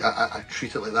 like I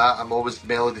treat it like that. I'm always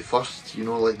melody first, you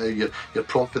know. Like now you're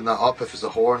prompting that up. If it's the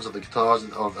horns or the guitars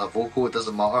or a vocal, it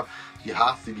doesn't matter. You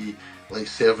have to be like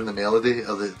serving the melody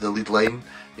or the lead line,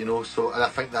 you know. So, and I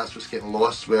think that's what's getting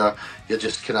lost, where you're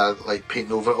just kind of like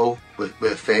painting over it all with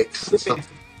effects and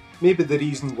stuff. Maybe the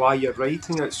reason why you're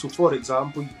writing it. So, for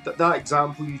example, that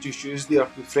example you just used there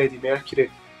with Freddie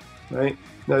Mercury, right?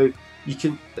 Now, you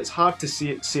can. It's hard to say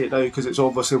it now because it's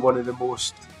obviously one of the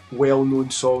most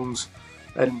well-known songs,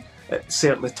 and it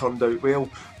certainly turned out well.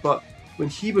 But when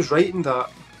he was writing that,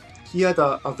 he had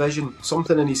a vision,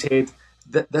 something in his head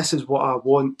that this is what I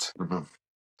want. Mm-hmm.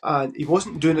 And he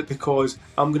wasn't doing it because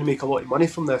I'm going to make a lot of money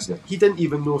from this. Yeah. He didn't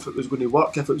even know if it was going to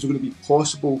work, if it was going to be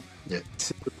possible to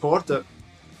record it.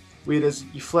 Whereas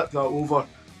you flip that over,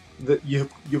 that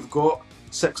you've got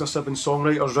 6 or 7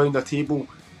 songwriters round a table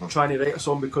trying to write a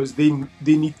song because they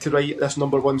need to write this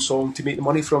 #1 song to make the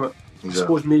money from it. Exactly. I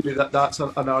suppose maybe that's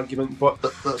an argument, but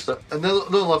that's it. And the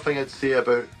other thing I'd say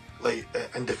about like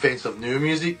in defence of new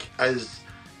music is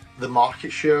the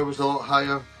market share was a lot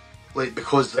higher. Like,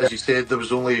 because as you said, there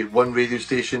was only one radio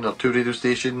station or 2 radio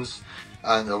stations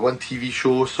and one TV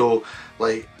show, so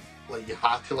like you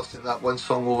had to listen to that one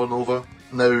song over and over.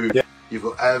 Now you've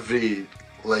got every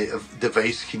like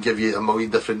device can give you a million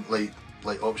different like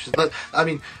options. I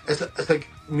mean, it's like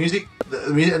music. The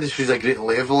music industry is a great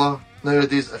leveler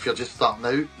nowadays if you're just starting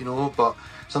out, you know. But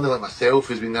somebody like myself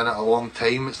who's been in it a long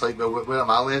time, it's like, well, where am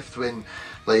I left when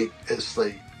like it's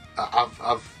like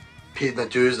I've paid my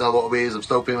dues in a lot of ways. I'm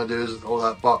still paying my dues and all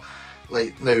that, but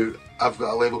like now I've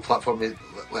got a level platform with,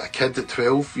 like a kid at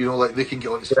 12, you know, like they can get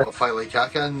on Spotify like I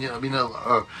can, you know what I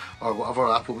mean, or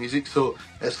whatever, Apple Music. So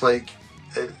it's like,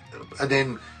 and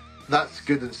then that's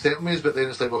good in certain ways, but then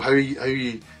it's like, well, how you,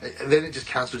 and then it just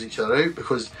cancels each other out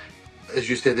because, as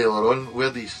you said earlier on,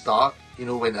 where do you start? You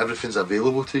know, when everything's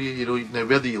available to you, you know, now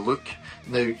where do you look?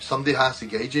 Now somebody has to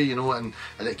guide you, you know, and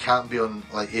it can't be on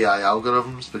like AI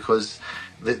algorithms because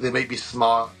they might be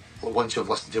smart once you've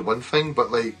listened to one thing,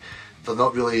 but like they're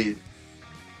not really.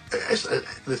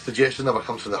 The suggestion never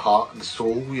comes from the heart and the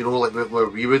soul, you know, like where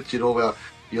we would, you know, where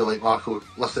you're like, Marco,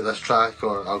 listen to this track,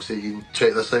 or I'll say, you can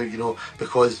check this out, you know,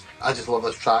 because I just love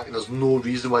this track and there's no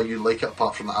reason why you like it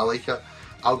apart from that I like it.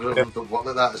 Algorithms don't work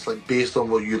like that. It's like based on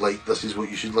what you like, this is what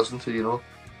you should listen to, you know.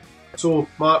 So,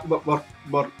 Mark,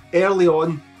 we're early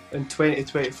on in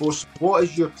 2024. So what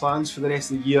is your plans for the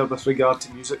rest of the year with regard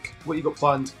to music? What you got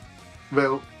planned?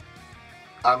 Well,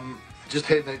 I'm just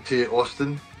heading out to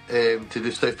Austin to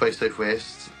do South by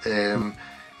Southwest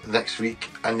next week,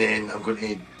 and then I'm going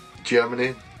to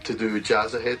Germany to do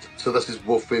Jazz Ahead. So this is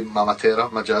both with Mama Terra,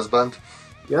 my jazz band.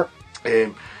 Yep.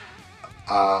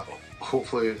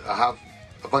 Hopefully I have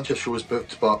a bunch of shows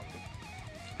booked, but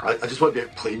I just want to be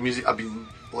out playing music. I've been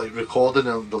like recording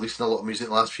and releasing a lot of music in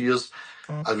the last few years.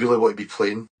 I really want to be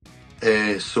playing.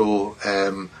 So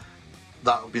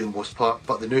that'll be the most part.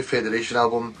 But the new Federation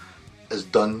album is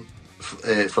done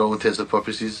for all intents and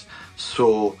purposes.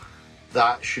 So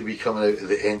that should be coming out at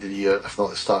the end of the year, if not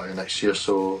the start of next year.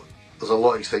 So there's a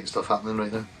lot of exciting stuff happening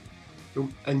right now.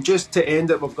 And just to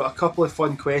end it, we've got a couple of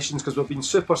fun questions because we've been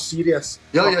super serious.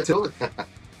 Yeah, totally.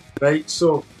 Right,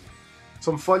 so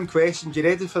some fun questions. You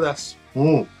ready for this?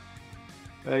 Oh.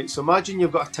 Right, so imagine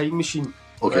you've got a time machine.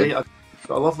 Okay. Right,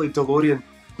 got a lovely DeLorean,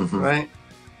 mm-hmm. right?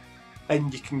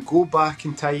 And you can go back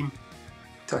in time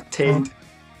to attend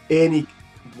any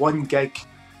one gig.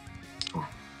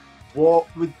 What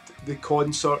would the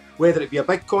concert, whether it be a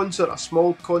big concert, a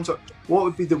small concert, what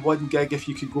would be the one gig if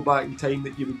you could go back in time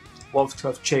that you would love to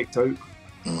have checked out?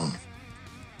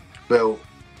 Well,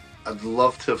 I'd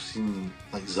love to have seen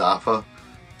like Zappa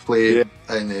play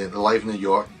in the Live in New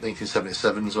York.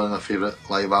 1977 is one of my favourite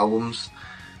live albums.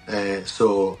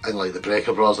 So, and like the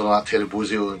Brecker Brothers and all that, Terry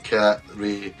Bozzio and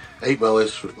Kit, Ike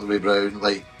Willis, Ray Brown,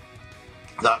 like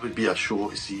that would be a show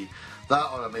to see. That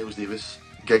or a Miles Davis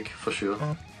gig for sure.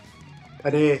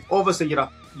 And obviously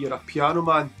you're a piano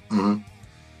man. Mm-hmm.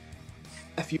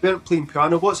 If you weren't playing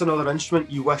piano, what's another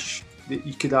instrument you wish that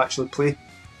you could actually play?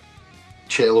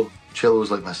 Cello. Cello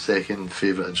is like my second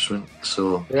favourite instrument.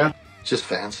 So yeah. Just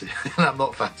fancy. And I'm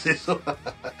not fancy, so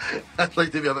I'd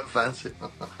like to be a bit fancy.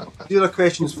 The other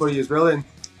questions for you as well then.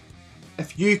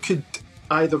 If you could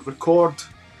either record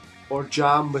or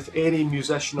jam with any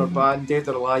musician or band, dead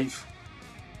or alive,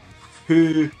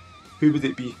 who would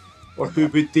it be? Or who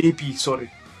would they be, sorry?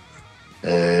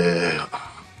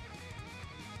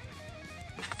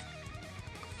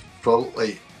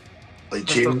 Probably like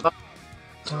James.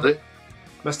 Sorry?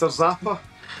 Mr. Zappa?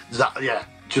 Yeah.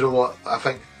 Do you know what? I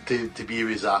think to be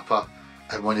with Zappa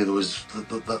and one of those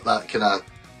that kind of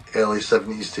early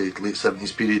 70s to late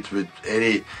 70s period with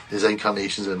any his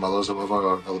incarnations of Mothers or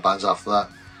whatever, or the bands after that,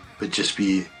 would just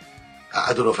be.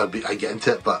 I don't know if I'd get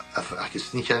into it, but if I could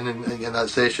sneak in that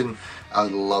session, I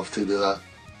would love to do that.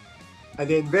 And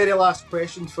then very last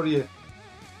question for you.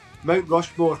 Mount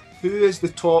Rushmore, who is the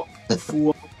top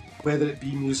 4, whether it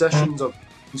be musicians or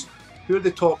who are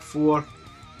the top 4,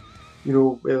 you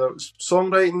know, whether it's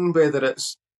songwriting, whether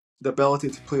it's the ability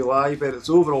to play live, whether it's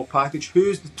the overall package,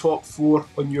 who's the top 4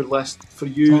 on your list for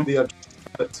you? They are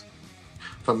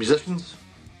For musicians?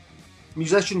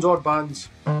 Musicians or bands?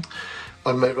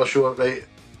 On Mount Rushmore, right?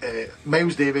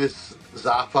 Miles Davis,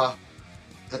 Zappa.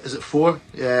 Is it 4?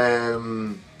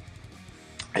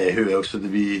 Who else would there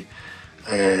be?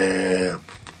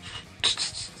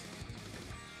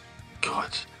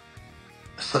 God,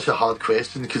 it's such a hard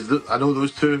question because I know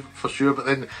those 2 for sure, but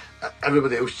then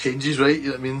everybody else changes, right? You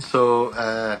know what I mean? So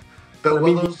Bill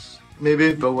Withers,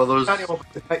 maybe Bill Withers. You can't help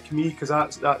to pick me because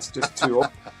that's just too old.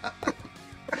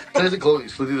 Terra and Cafolla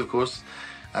excluded, of course.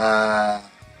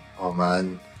 Oh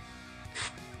man,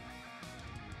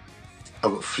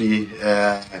 I've got 3.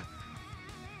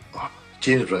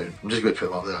 James Brown. I'm just going to put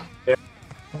him up there.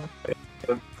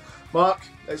 Yeah. Mark,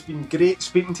 it's been great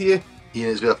speaking to you. Ian,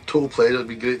 it's been a total pleasure. It's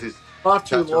been great to. Far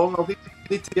too long. I'll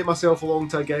need to get myself along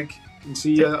to a gig and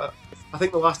see you. I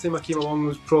think the last time I came along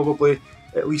was probably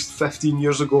at least 15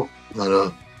 years ago. I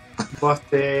know. But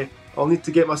I'll need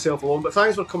to get myself along. But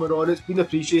thanks for coming on. It's been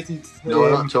appreciated. No,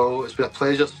 not at all. It's been a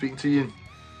pleasure speaking to you.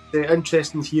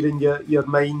 Interesting hearing your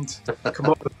mind come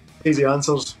up with crazy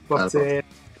answers. But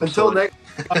until next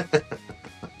time,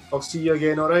 I'll see you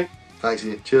again, alright? Thanks,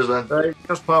 Ian. Cheers, man. Right,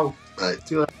 cheers, pal. Right.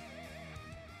 See you later.